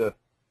supposed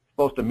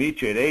to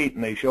meet you at 8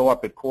 and they show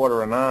up at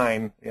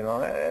 8:45,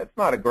 it's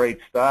not a great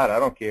start. I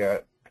don't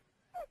care,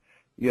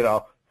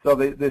 So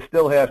there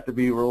still has to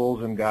be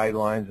rules and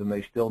guidelines, and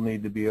they still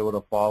need to be able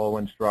to follow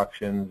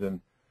instructions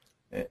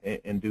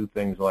and do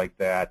things like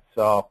that.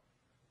 So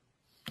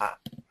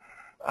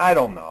I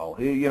don't know.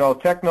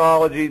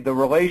 Technology, the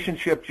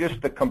relationship,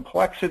 just the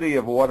complexity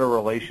of what a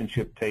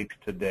relationship takes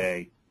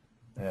today,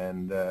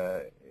 and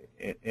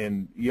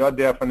your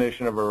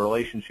definition of a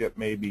relationship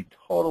may be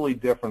totally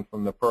different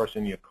from the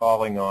person you're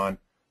calling on.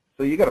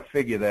 So you got to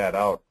figure that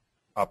out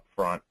up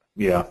front.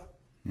 Yeah.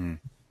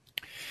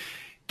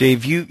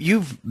 Dave,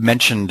 you've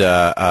mentioned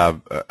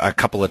a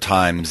couple of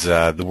times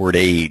the word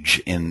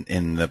age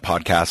in the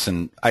podcast,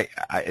 and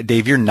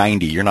Dave, you're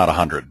 90. You're not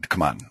 100.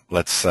 Come on,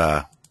 let's.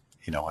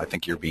 I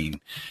think you're being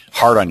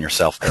hard on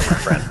yourself there, my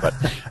friend. But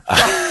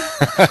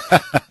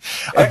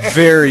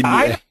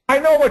I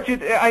know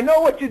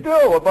what you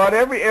do. About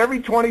every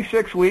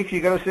 26 weeks,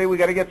 you got to say we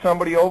got to get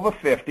somebody over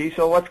 50.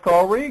 So let's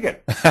call Regan.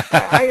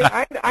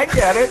 I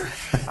get it.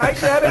 I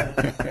get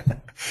it.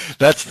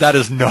 That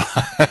is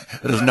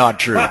not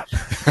true.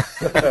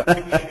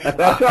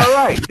 That's all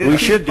right. We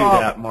should do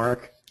that,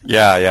 Mark.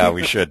 Yeah,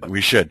 we should.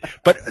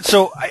 But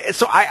so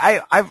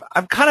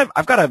I've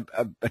got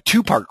a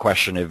two-part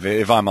question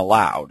if I'm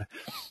allowed,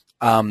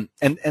 and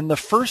the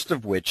first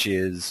of which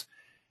is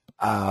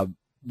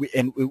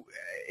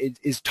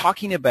is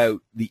talking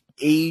about the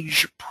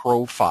age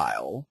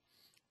profile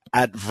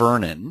at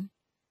Vernon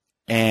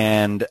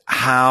and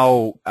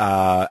how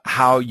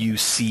you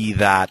see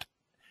that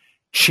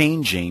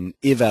changing,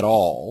 if at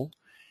all,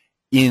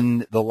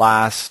 in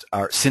the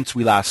since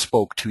we last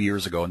spoke 2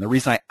 years ago. And the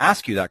reason I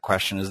ask you that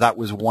question is that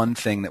was one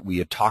thing that we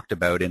had talked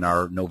about in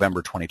our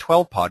November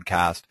 2012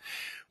 podcast,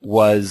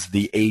 was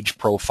the age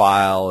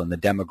profile and the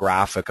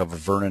demographic of a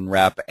Vernon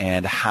rep,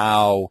 and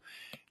how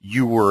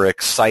you were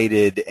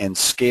excited and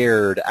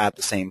scared at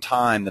the same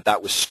time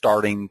that was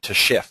starting to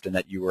shift, and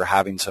that you were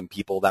having some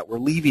people that were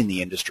leaving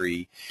the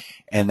industry,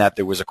 and that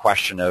there was a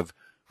question of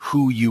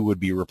who you would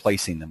be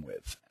replacing them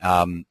with.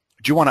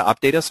 Do you want to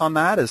update us on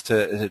that as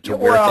to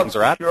where things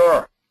are at?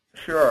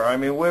 Sure. I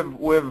mean,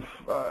 we've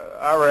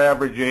our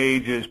average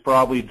age has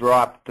probably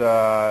dropped.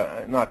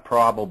 Not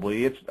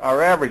probably.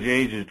 Our average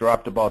age has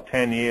dropped about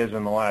 10 years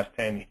in the last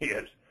 10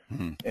 years,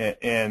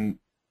 and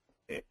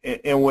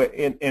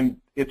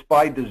it's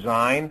by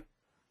design,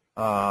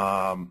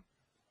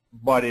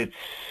 but it's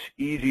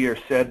easier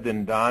said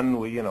than done.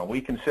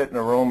 We can sit in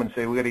a room and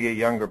say we got to get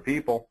younger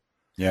people.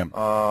 Yeah.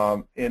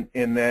 And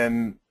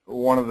then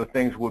one of the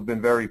things we've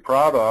been very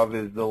proud of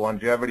is the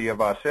longevity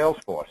of our sales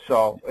force.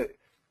 So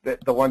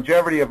the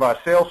longevity of our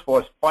sales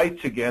force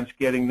fights against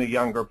getting the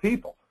younger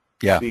people.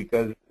 Yeah.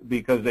 Because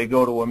they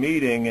go to a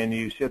meeting and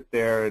you sit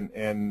there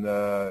and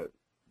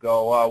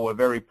go, oh, we're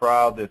very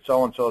proud that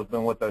so-and-so has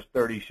been with us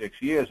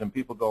 36 years. And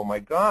people go, my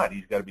God,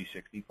 he's got to be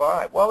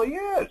 65. Well, he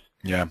is.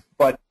 Yeah.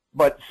 But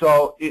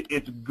so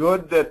it's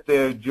good that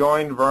they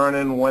joined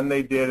Vernon when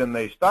they did and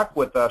they stuck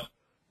with us,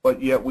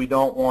 but yet we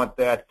don't want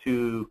that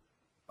to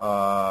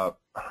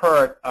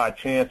hurt our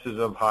chances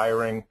of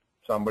hiring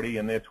somebody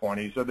in their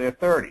 20s or their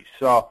 30s.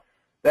 So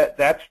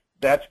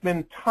that's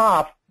been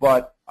tough,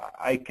 but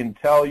I can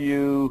tell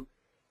you,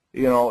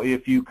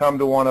 if you come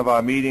to one of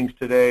our meetings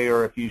today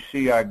or if you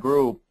see our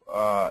group,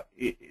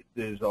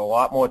 there's a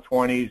lot more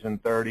 20s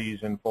and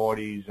 30s and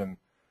 40s, and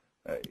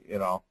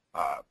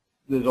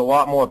there's a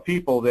lot more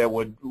people that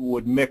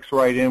would mix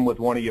right in with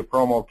one of your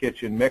Promo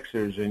Kitchen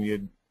mixers, and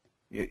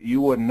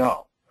you wouldn't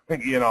know,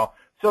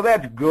 So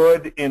that's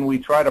good, and we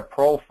try to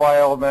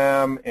profile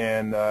them.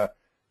 And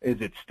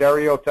is it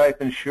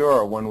stereotyping?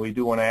 Sure. When we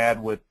do an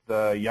ad with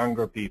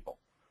younger people,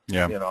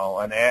 yeah,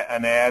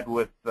 an ad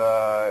with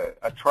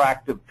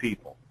attractive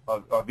people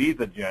of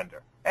either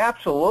gender,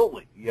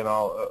 absolutely.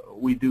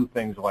 We do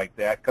things like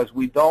that because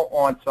we don't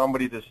want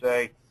somebody to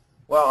say,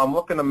 "Well, I'm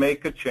looking to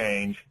make a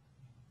change,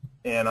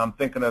 and I'm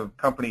thinking of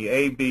company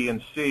A, B,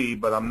 and C,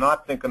 but I'm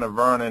not thinking of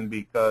Vernon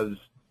because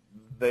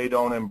they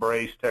don't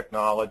embrace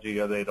technology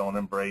or they don't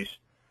embrace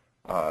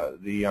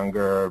the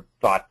younger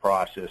thought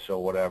process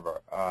or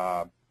whatever."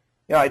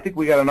 I think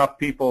we got enough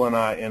people in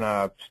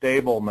a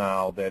stable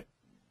now that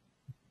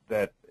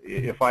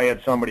if I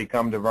had somebody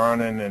come to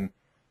Vernon and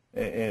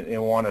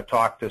want to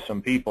talk to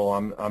some people,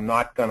 I'm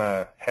not going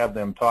to have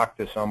them talk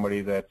to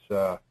somebody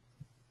that's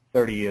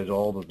 30 years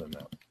older than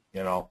them.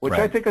 which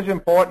Right. I think is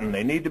important.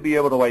 They need to be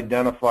able to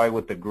identify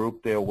with the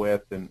group they're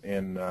with, and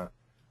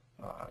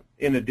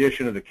in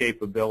addition to the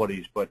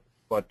capabilities. But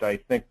I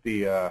think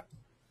the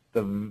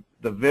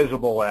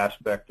visible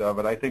aspect of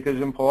it, I think,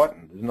 is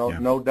important. There's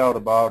no doubt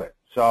about it.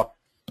 So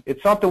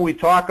it's something we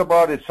talk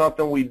about. It's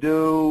something we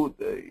do.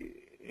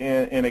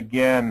 And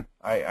again,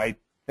 I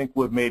think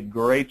we've made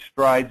great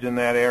strides in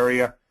that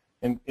area.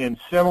 And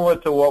similar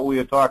to what we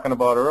were talking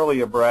about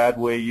earlier, Brad,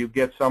 where you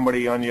get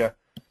somebody on your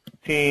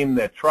team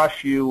that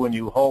trusts you and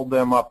you hold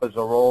them up as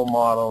a role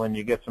model and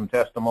you get some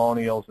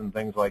testimonials and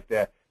things like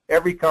that.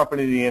 Every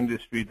company in the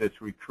industry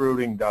that's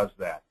recruiting does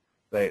that.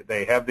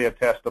 They have their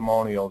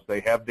testimonials.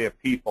 They have their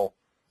people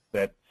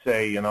that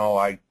say,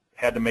 I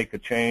had to make a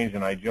change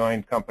and I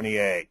joined Company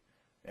A,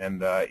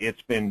 and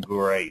it's been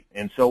great.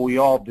 And so we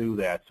all do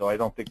that. So I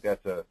don't think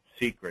that's a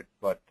secret.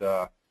 But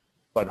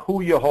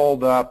who you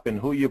hold up and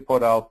who you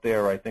put out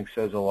there, I think,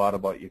 says a lot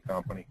about your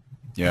company.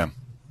 Yeah.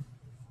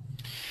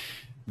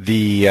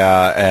 The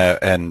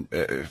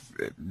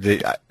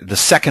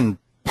second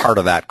part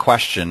of that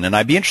question, and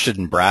I'd be interested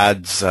in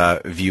Brad's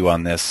view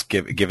on this,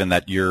 given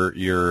that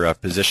your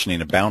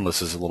positioning of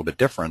Boundless is a little bit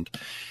different,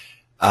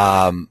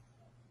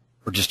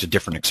 or just a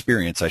different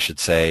experience, I should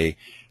say.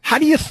 How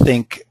do you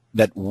think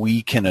that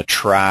we can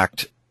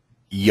attract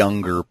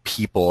younger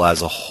people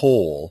as a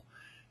whole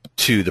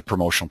to the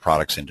promotional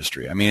products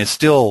industry? I mean, it's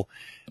still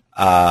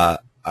a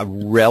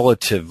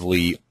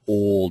relatively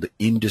old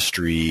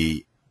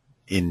industry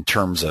in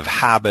terms of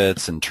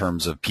habits, in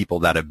terms of people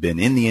that have been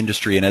in the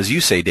industry. And as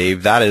you say,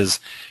 Dave, that's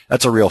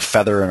a real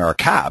feather in our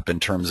cap in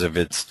terms of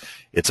it's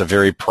a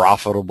very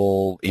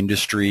profitable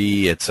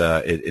industry. It's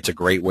a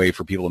great way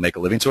for people to make a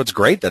living. So it's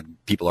great that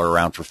people are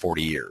around for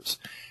 40 years.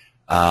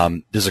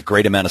 There's a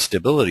great amount of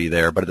stability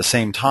there, but at the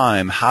same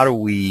time, how do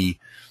we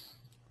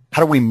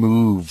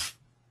move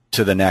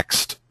to the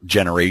next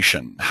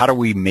generation? How do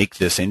we make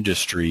this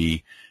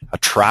industry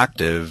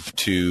attractive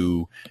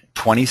to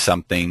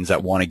 20-somethings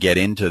that want to get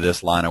into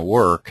this line of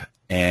work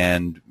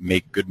and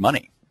make good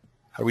money?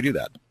 How do we do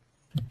that?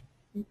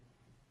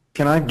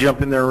 Can I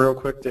jump in there real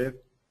quick, Dave?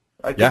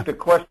 I think the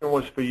question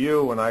was for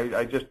you, and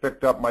I just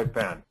picked up my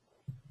pen.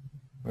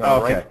 I'm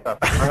going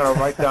to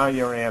write down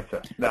your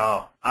answer.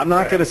 No. I'm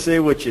not going to say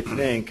what you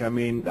think. I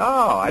mean,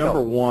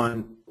 number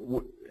one,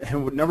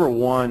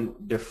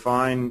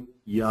 define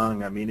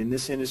young. I mean, in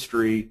this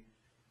industry,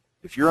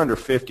 if you're under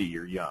 50,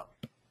 you're young.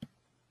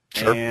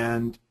 Sure.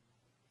 And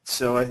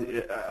so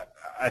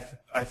I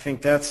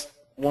think that's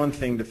one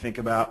thing to think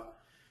about.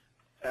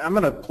 I'm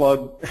going to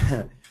plug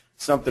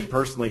something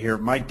personally here.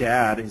 My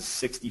dad is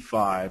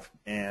 65,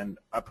 and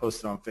I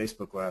posted on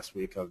Facebook last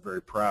week. I was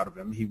very proud of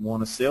him. He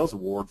won a sales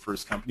award for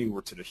his company. He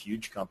works at a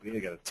huge company.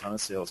 They got a ton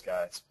of sales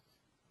guys,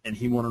 and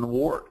he won an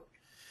award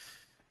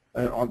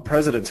on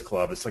President's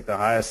Club. It's like the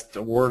highest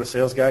award a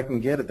sales guy can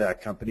get at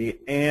that company.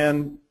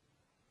 And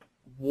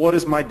what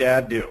does my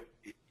dad do?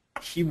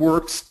 He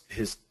works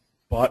his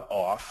butt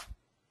off,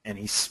 and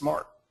he's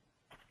smart.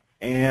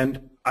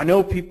 And I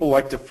know people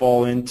like to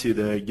fall into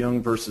the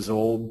young versus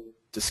old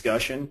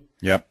discussion.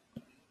 Yep.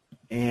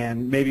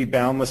 And maybe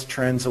Boundless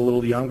trends a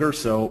little younger,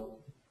 so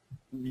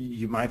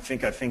you might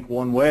think I think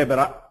one way,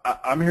 but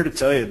I'm here to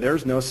tell you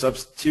there's no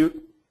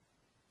substitute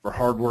for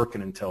hard work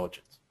and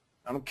intelligence.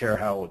 I don't care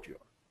how old you are.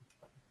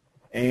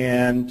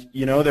 And,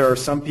 there are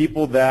some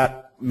people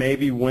that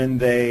maybe when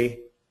they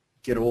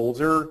get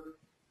older,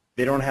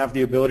 they don't have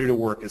the ability to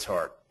work as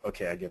hard.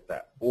 Okay, I get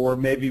that. Or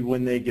maybe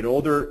when they get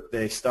older,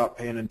 they stop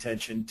paying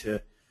attention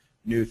to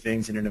new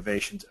things and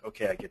innovations.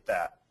 Okay, I get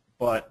that.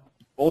 But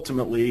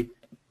ultimately,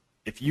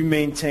 if you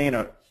maintain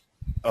a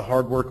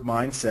hard work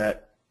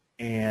mindset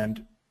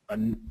and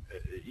want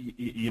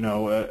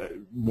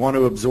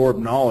to absorb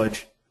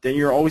knowledge, then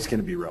you're always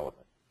going to be relevant.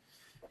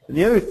 And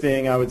the other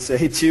thing I would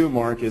say too,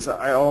 Mark, is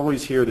I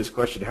always hear this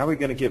question: how are we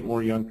going to get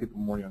more young people?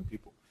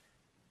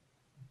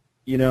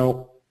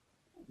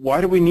 Why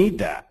do we need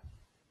that?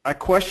 I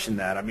question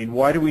that. I mean,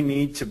 why do we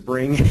need to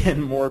bring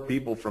in more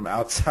people from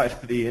outside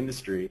of the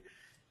industry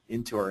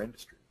into our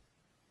industry?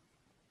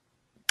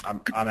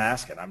 I'm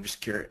asking. I'm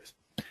just curious.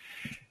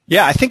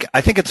 Yeah, I think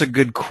it's a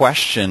good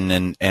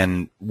question,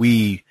 and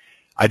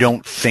I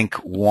don't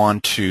think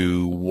want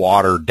to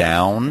water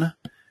down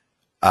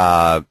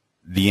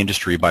the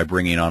industry by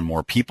bringing on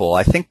more people.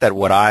 I think that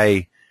what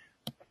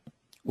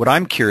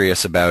I'm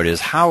curious about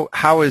is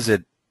how is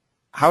it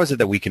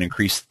that we can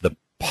increase the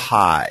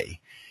pie.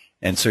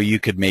 And so you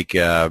could make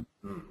I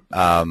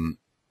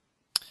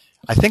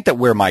think that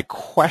where my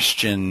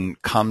question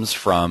comes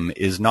from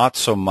is not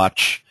so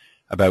much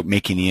about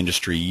making the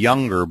industry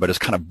younger, but it's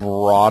kind of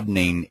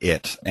broadening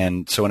it.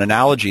 And so an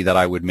analogy that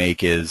I would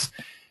make is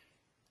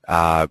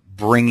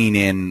bringing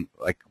in,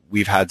 like,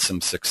 we've had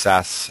some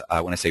success,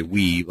 when I say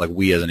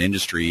we as an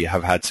industry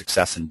have had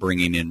success in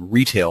bringing in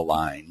retail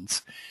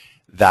lines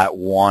that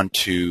want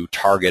to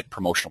target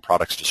promotional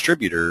products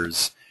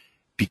distributors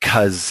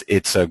because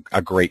it's a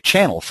great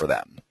channel for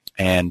them.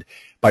 And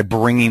by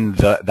bringing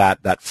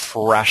that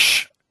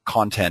fresh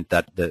content,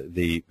 that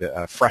the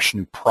fresh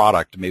new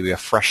product, maybe a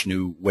fresh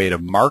new way to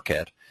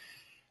market,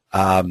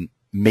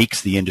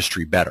 makes the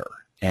industry better.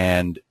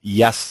 And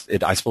yes,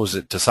 I suppose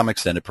to some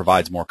extent it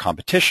provides more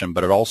competition,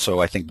 but it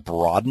also, I think,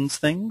 broadens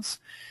things.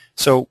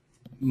 So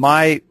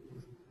my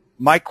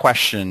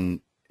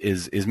question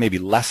is maybe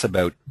less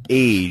about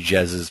age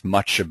as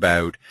much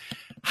about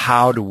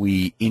how do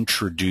we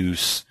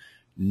introduce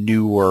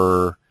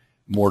newer,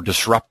 more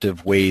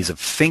disruptive ways of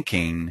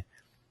thinking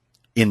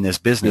in this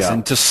business. Yeah.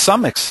 And to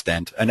some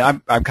extent, and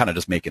I'm kind of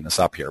just making this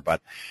up here,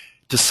 but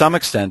to some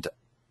extent,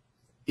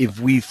 if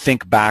we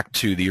think back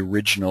to the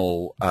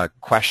original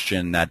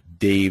question that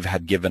Dave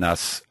had given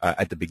us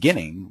at the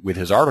beginning with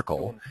his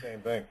article,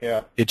 same thing,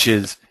 yeah. which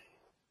is,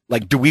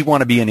 like, do we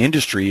want to be an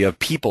industry of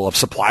people, of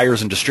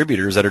suppliers and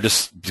distributors that are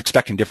just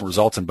expecting different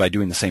results and by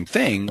doing the same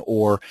thing,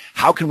 or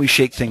how can we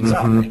shake things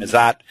up? And is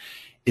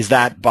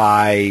that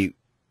by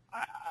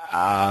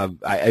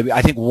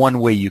I think one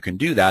way you can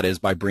do that is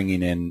by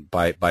bringing in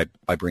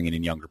bringing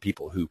in younger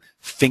people who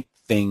think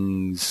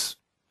things,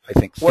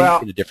 think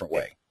in a different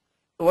way.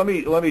 Let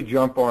me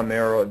jump on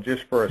there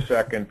just for a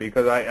second,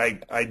 because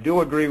I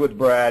do agree with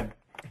Brad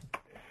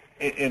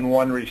in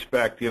one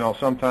respect.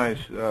 Sometimes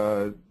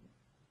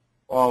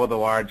all of the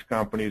large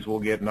companies will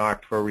get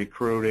knocked for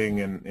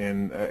recruiting,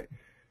 and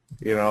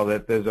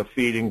that there's a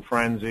feeding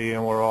frenzy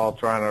and we're all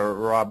trying to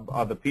rob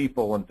other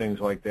people and things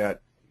like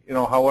that.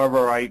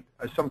 However,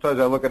 sometimes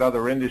I look at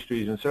other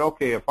industries and say,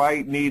 okay, if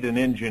I need an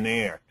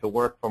engineer to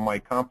work for my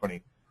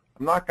company,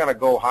 I'm not going to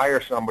go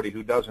hire somebody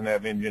who doesn't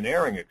have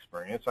engineering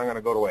experience. I'm going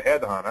to go to a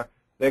headhunter.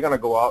 They're going to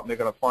go out and they're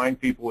going to find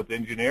people with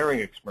engineering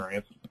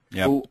experience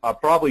who are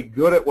probably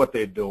good at what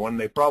they're doing.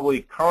 They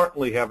probably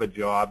currently have a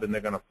job, and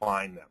they're going to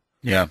find them.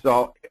 Yeah.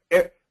 So,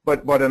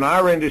 but in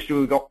our industry,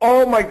 we go,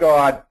 oh my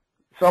God,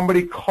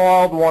 somebody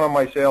called one of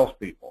my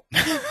salespeople.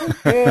 Who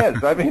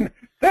cares? I mean,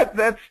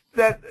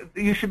 that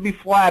you should be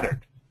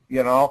flattered.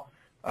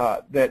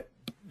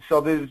 So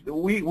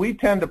we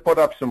tend to put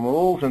up some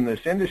rules in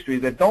this industry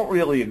that don't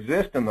really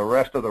exist in the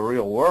rest of the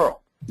real world.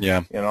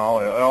 Yeah.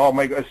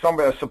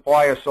 A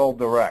supplier sold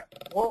direct.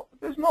 Well,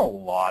 there's no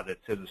law that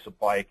says a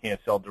supplier can't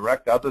sell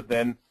direct, other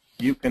than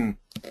you can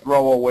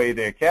throw away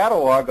their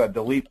catalog or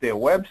delete their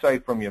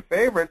website from your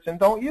favorites and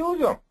don't use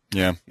them.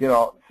 Yeah.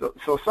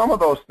 So some of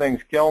those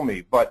things kill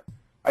me. But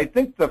I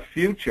think the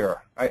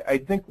future, I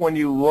think when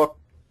you look,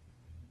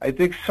 I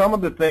think some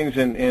of the things,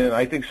 and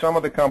I think some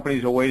of the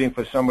companies are waiting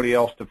for somebody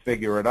else to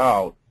figure it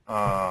out.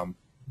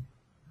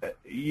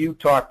 You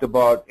talked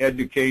about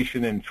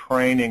education and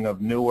training of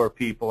newer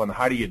people, and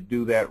how do you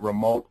do that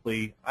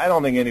remotely? I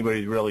don't think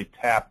anybody's really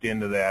tapped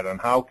into that.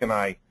 And how can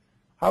I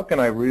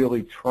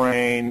really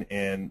train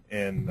and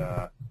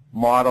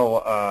model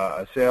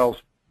a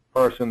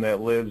salesperson that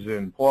lives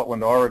in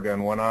Portland,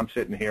 Oregon, when I'm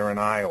sitting here in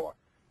Iowa?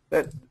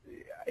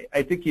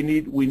 I think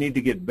we need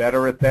to get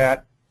better at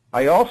that.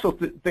 I also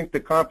think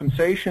the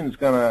compensation's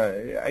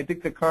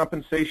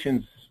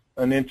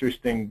an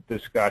interesting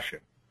discussion.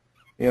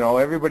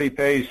 Everybody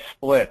pays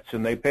splits,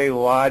 and they pay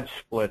large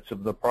splits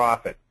of the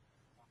profit.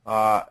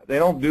 They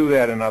don't do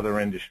that in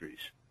other industries.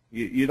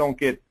 You don't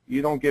get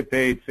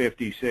paid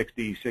 50,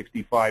 60,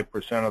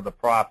 65% of the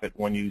profit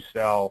when you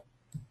sell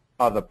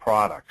other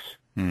products.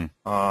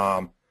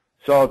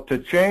 So to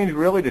change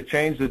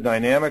the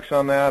dynamics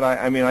on that,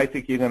 I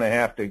think you're going to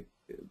have to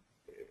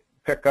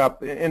pick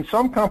up, and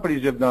some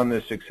companies have done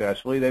this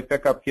successfully. They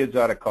pick up kids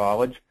out of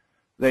college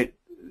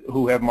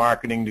who have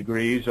marketing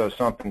degrees or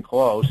something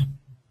close,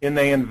 and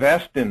they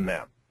invest in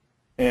them.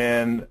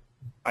 And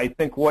I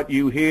think what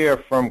you hear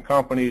from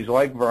companies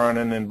like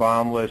Vernon and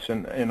Boundless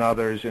and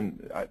others,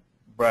 and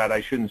Brad,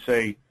 I shouldn't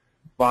say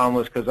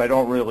Boundless because I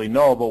don't really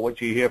know, but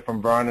what you hear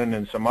from Vernon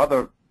and some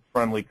other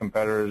friendly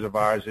competitors of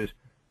ours is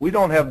we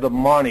don't have the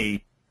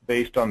money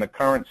based on the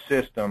current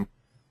system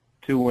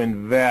to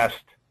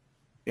invest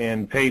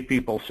and pay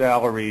people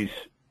salaries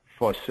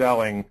for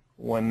selling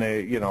when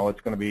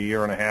it's going to be a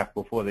year and a half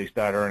before they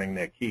start earning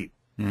their keep.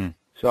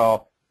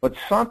 So, but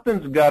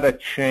something's got to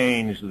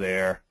change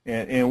there.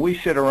 And we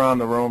sit around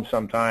the room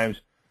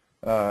sometimes,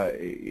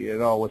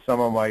 with some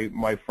of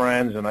my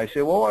friends, and I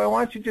say, well,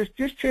 why don't you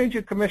just change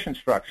your commission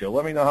structure?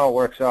 Let me know how it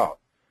works out.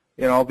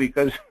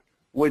 Because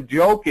we're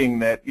joking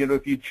that,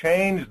 if you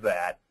change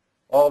that,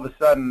 all of a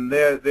sudden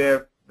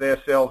their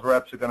sales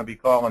reps are going to be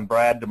calling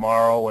Brad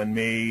tomorrow and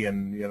me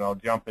and,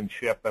 jumping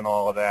ship and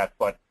all of that.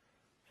 But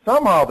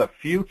somehow the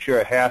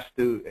future has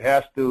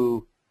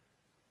to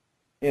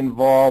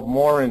involve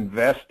more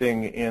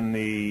investing in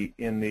the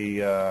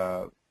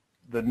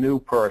new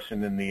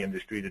person in the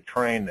industry to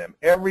train them.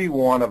 Every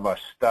one of us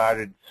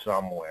started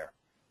somewhere.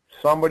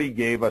 Somebody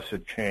gave us a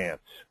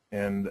chance,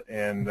 and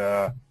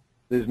I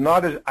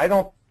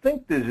don't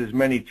think there's as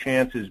many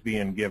chances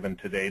being given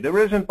today. There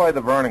isn't by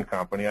the Vernon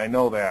Company. I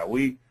know that.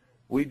 We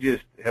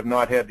just have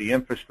not had the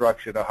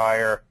infrastructure to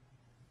hire.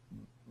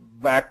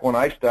 Back when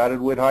I started,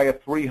 we'd hire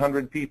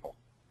 300 people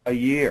a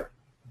year.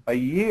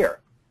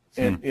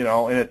 And,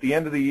 and at the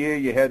end of the year,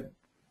 you had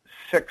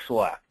 6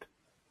 left,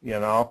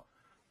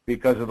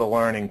 because of the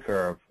learning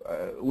curve.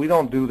 We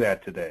don't do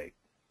that today,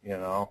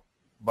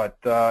 but,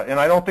 and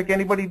I don't think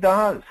anybody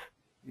does,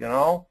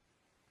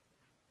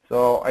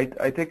 So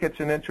I think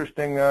it's an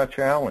interesting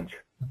challenge.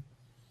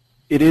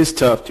 It is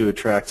tough to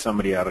attract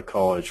somebody out of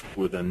college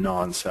with a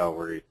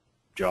non-salary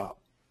job.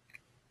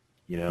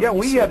 Yeah,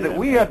 we had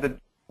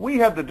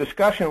the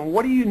discussion.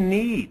 What do you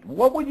need?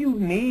 What would you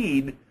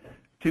need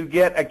to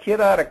get a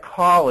kid out of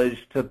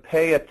college to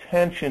pay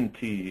attention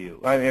to you?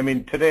 I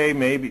mean, today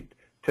maybe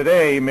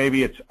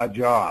it's a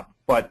job,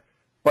 but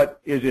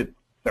is it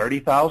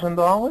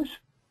 $30,000?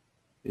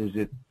 Is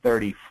it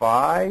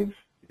 35?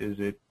 Is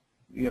it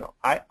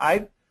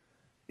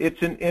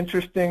it's an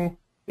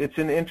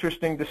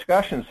interesting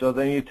discussion. So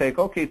then you take,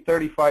 okay,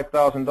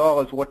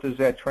 $35,000. What does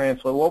that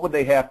translate? What would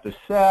they have to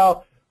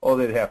sell? Oh,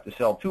 they'd have to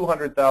sell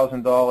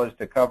 $200,000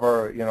 to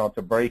cover,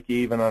 to break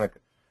even on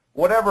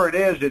whatever it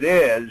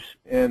is,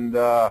 and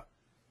but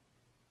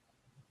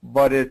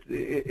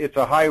it's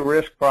a high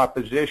risk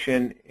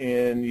proposition,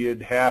 and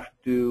you'd have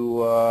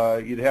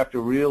to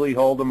really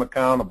hold them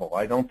accountable.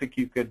 I don't think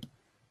you could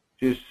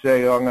just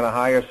say, oh, I'm going to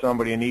hire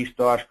somebody in East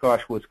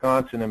Oshkosh,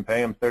 Wisconsin, and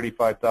pay them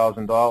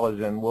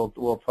 $35,000, and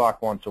we'll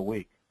talk once a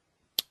week.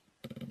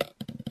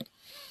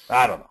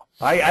 I don't know.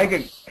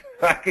 I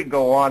could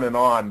go on and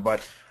on,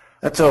 but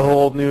that's a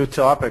whole new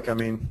topic. I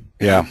mean,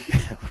 yeah,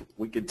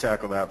 we could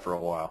tackle that for a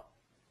while.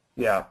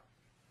 Yeah.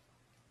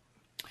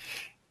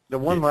 The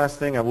one last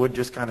thing I would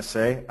just kind of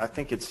say, I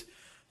think it's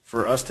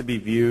for us to be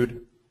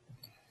viewed,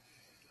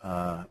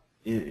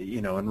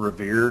 and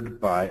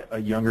revered by a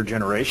younger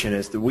generation,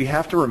 is that we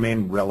have to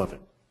remain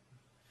relevant.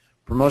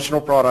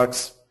 Promotional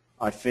products,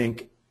 I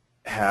think,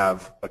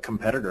 have a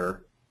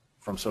competitor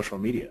from social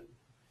media.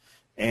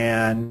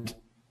 And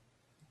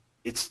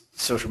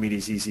social media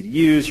is easy to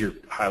use. You're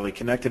highly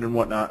connected and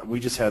whatnot. We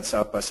just had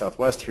South by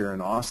Southwest here in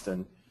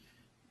Austin,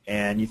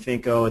 and you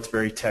think, oh, it's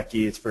very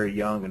techy, it's very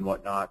young and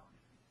whatnot.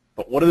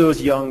 But what are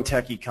those young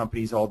techie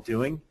companies all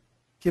doing?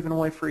 Giving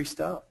away free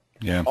stuff.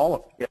 Yeah. All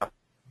of it.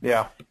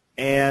 Yeah.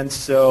 And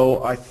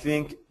so I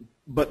think,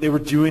 but they were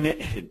doing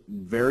it in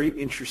very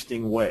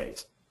interesting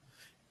ways.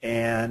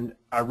 And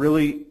I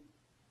really,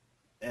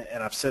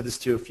 and I've said this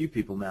to a few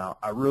people now,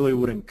 I really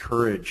would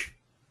encourage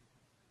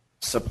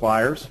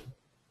suppliers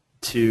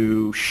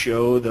to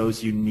show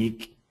those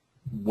unique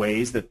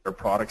ways that their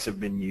products have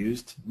been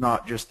used,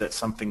 not just that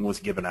something was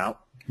given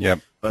out,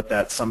 but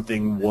that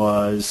something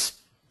was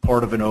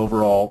part of an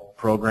overall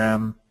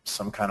program,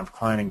 some kind of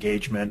client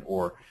engagement,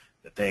 or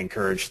that they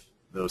encourage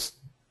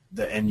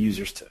the end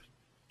users to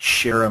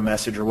share a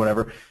message or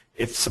whatever.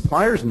 If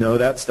suppliers know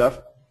that stuff,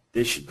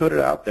 they should put it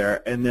out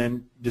there, and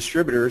then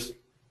distributors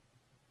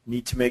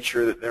need to make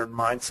sure that their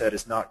mindset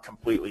is not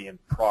completely in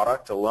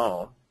product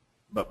alone,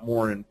 but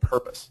more in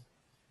purpose.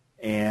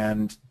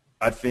 And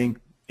I think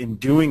in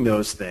doing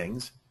those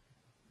things,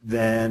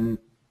 then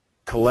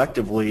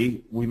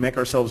collectively we make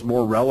ourselves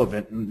more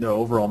relevant in the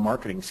overall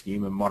marketing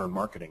scheme of modern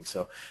marketing.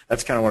 So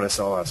that's kind of what I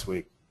saw last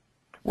week.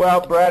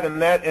 Well, Brad,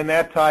 and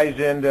that ties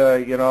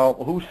into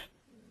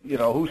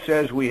who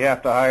says we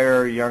have to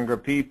hire younger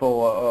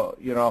people.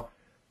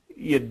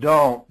 You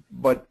don't,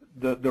 but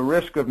the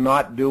risk of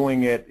not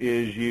doing it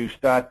is you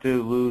start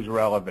to lose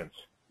relevance.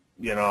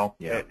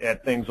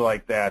 At things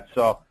like that.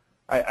 So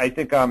I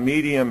think our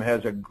medium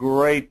has a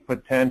great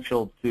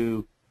potential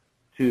to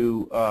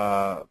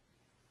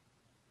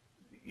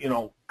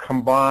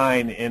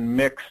combine and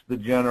mix the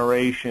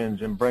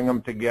generations and bring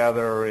them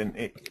together.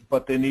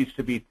 But there needs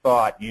to be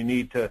thought.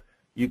 You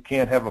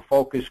can't have a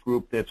focus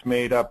group that's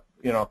made up,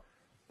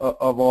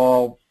 of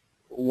all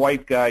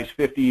white guys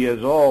 50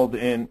 years old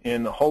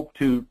and hope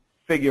to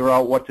figure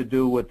out what to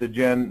do with the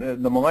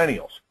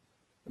millennials,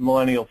 the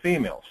millennial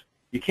females.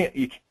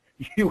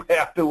 You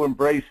have to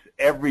embrace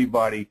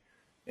everybody.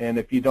 And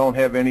if you don't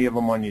have any of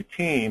them on your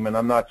team, and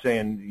I'm not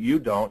saying you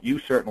don't, you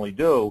certainly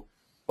do,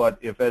 but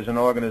if as an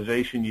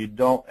organization you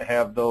don't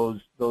have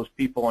those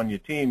people on your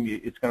team,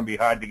 it's going to be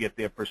hard to get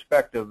their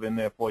perspective, and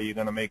therefore you're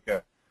going to make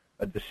a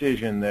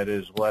decision that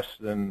is less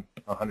than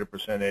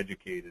 100%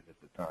 educated at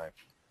the time.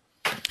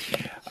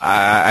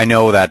 I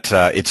know that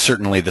it's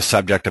certainly the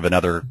subject of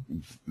another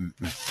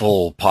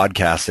full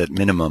podcast at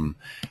minimum,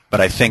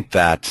 but I think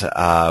that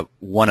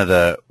one of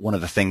the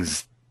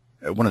themes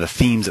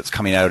that's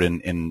coming out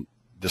in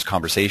this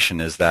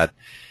conversation is that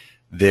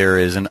there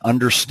is an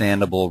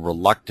understandable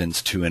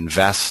reluctance to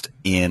invest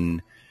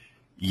in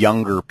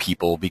younger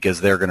people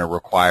because they're going to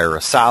require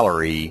a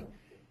salary,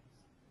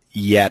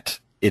 yet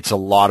it's a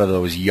lot of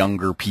those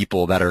younger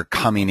people that are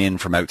coming in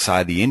from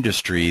outside the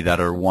industry that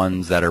are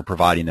ones that are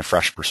providing a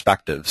fresh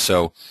perspective.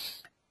 So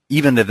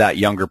even if that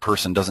younger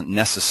person doesn't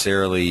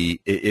necessarily,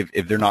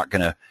 if they're not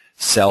going to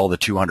sell the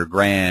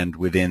 $200,000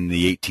 within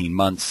the 18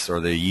 months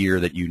or the year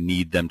that you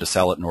need them to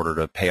sell it in order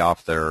to pay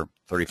off their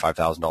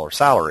 $35,000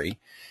 salary,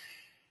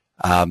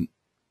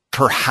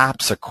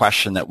 perhaps a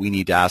question that we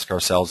need to ask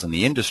ourselves in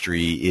the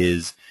industry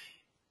is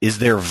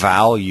there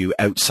value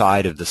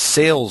outside of the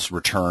sales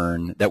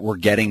return that we're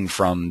getting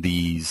from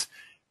these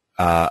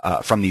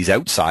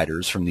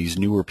outsiders, from these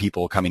newer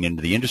people coming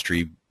into the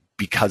industry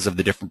because of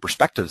the different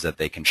perspectives that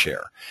they can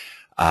share?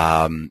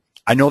 I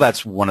know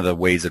that's one of the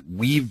ways that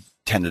we've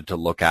tended to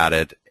look at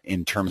it,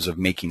 in terms of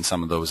making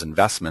some of those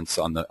investments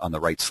on the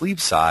right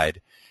sleeve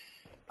side,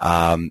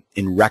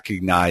 in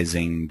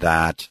recognizing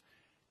that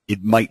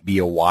it might be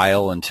a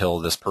while until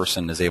this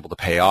person is able to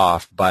pay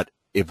off, but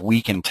if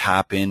we can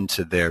tap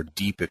into their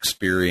deep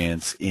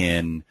experience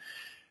in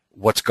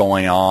what's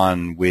going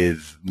on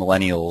with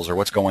millennials or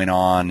what's going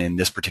on in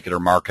this particular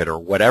market or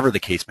whatever the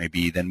case may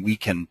be, then we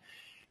can,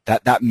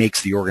 that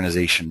makes the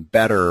organization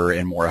better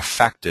and more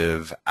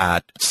effective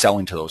at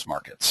selling to those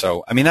markets.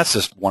 So, I mean, that's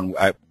just one,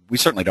 we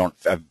certainly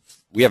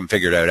we haven't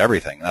figured out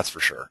everything, that's for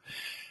sure.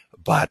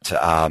 But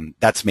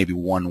that's maybe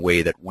one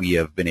way that we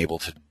have been able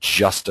to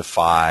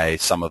justify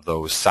some of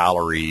those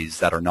salaries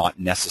that are not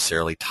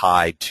necessarily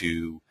tied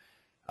to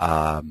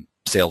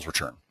sales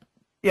return.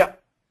 Yeah.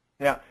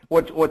 Yeah.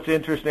 What's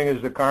interesting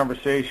is the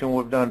conversation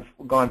we've gone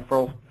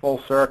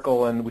full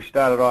circle, and we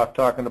started off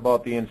talking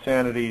about the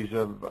insanity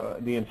of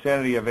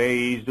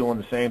AEs doing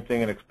the same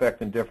thing and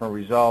expecting different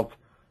results,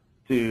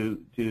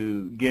 to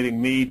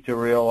getting me to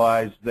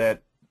realize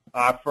that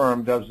our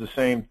firm does the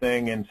same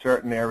thing in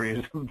certain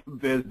areas of the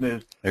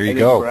business. There you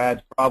go.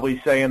 Brad's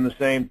probably saying the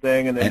same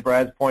thing, and then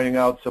Brad's pointing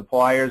out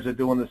suppliers are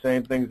doing the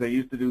same things they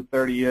used to do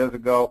 30 years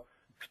ago,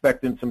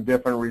 expecting some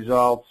different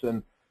results.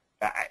 And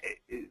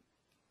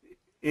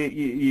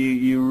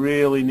you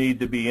really need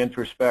to be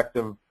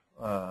introspective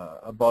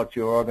about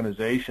your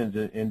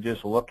organizations and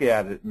just look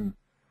at it. And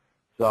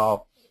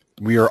so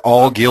we are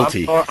all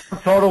guilty. I'm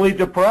totally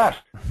depressed.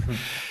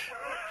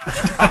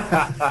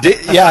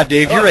 Yeah,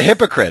 Dave, you're a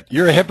hypocrite.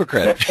 You're a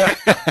hypocrite.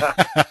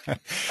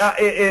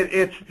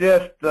 It's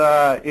just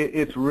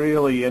it's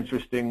really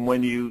interesting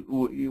when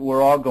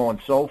we're all going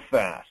so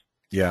fast.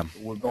 Yeah,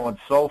 we're going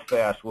so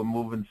fast. We're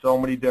moving so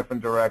many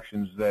different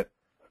directions that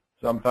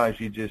sometimes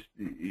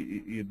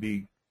you'd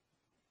be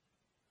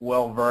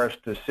well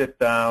versed to sit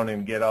down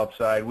and get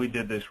outside. We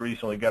did this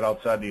recently. Got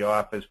outside the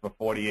office for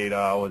 48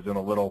 hours in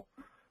a little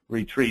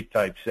retreat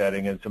type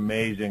setting. It's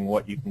amazing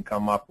what you can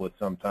come up with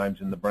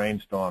sometimes in the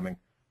brainstorming,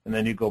 and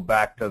then you go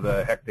back to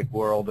the hectic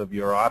world of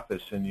your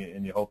office and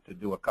you hope to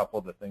do a couple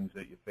of the things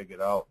that you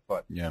figured out.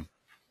 But yeah,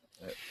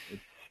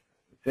 it's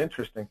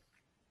interesting.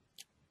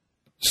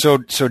 So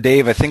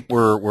Dave, I think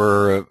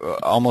we're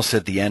almost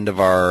at the end of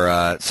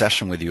our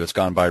session with you. It's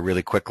gone by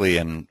really quickly,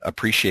 and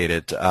appreciate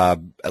it.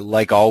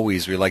 Like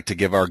always, we like to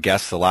give our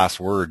guests the last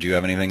word. Do you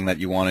have anything that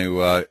you want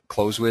to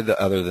close with,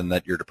 other than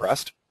that you're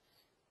depressed?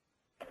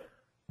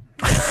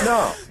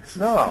 No.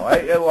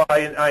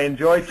 I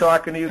enjoy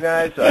talking to you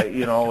guys. I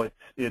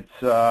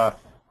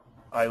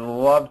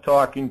love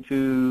talking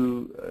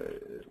to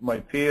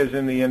my peers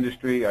in the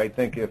industry. I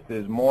think if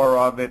there's more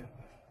of it,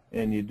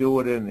 and you do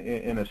it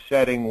in a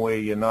setting where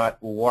you're not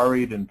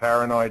worried and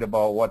paranoid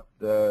about what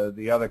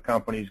the other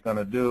company's going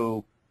to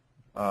do,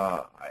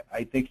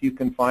 I think you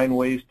can find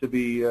ways to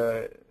be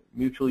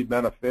mutually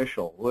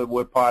beneficial.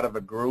 We're part of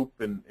a group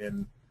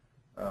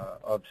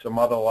of some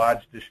other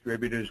large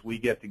distributors. We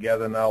get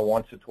together now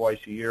once or twice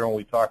a year, and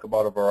we talk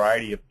about a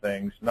variety of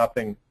things.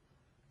 Nothing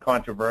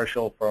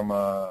controversial from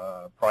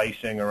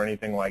pricing or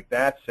anything like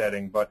that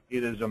setting, but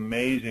it is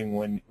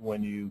amazing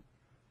when you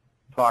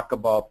talk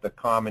about the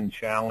common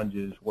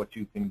challenges, what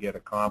you can get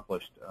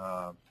accomplished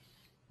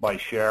by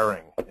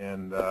sharing.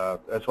 And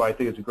that's why I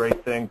think it's a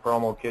great thing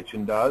Promo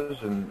Kitchen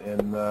does,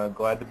 and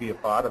glad to be a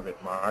part of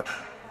it, Mark.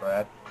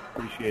 Brad,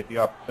 appreciate the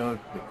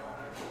opportunity.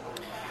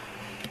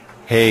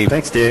 Hey,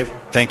 thanks, Dave.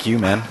 Thank you,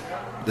 man.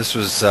 This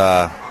was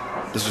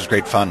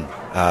great fun.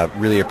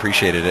 Really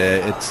appreciate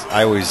it.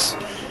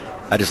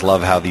 I just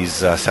love how these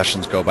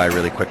sessions go by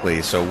really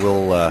quickly. So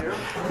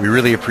we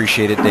really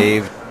appreciate it,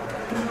 Dave.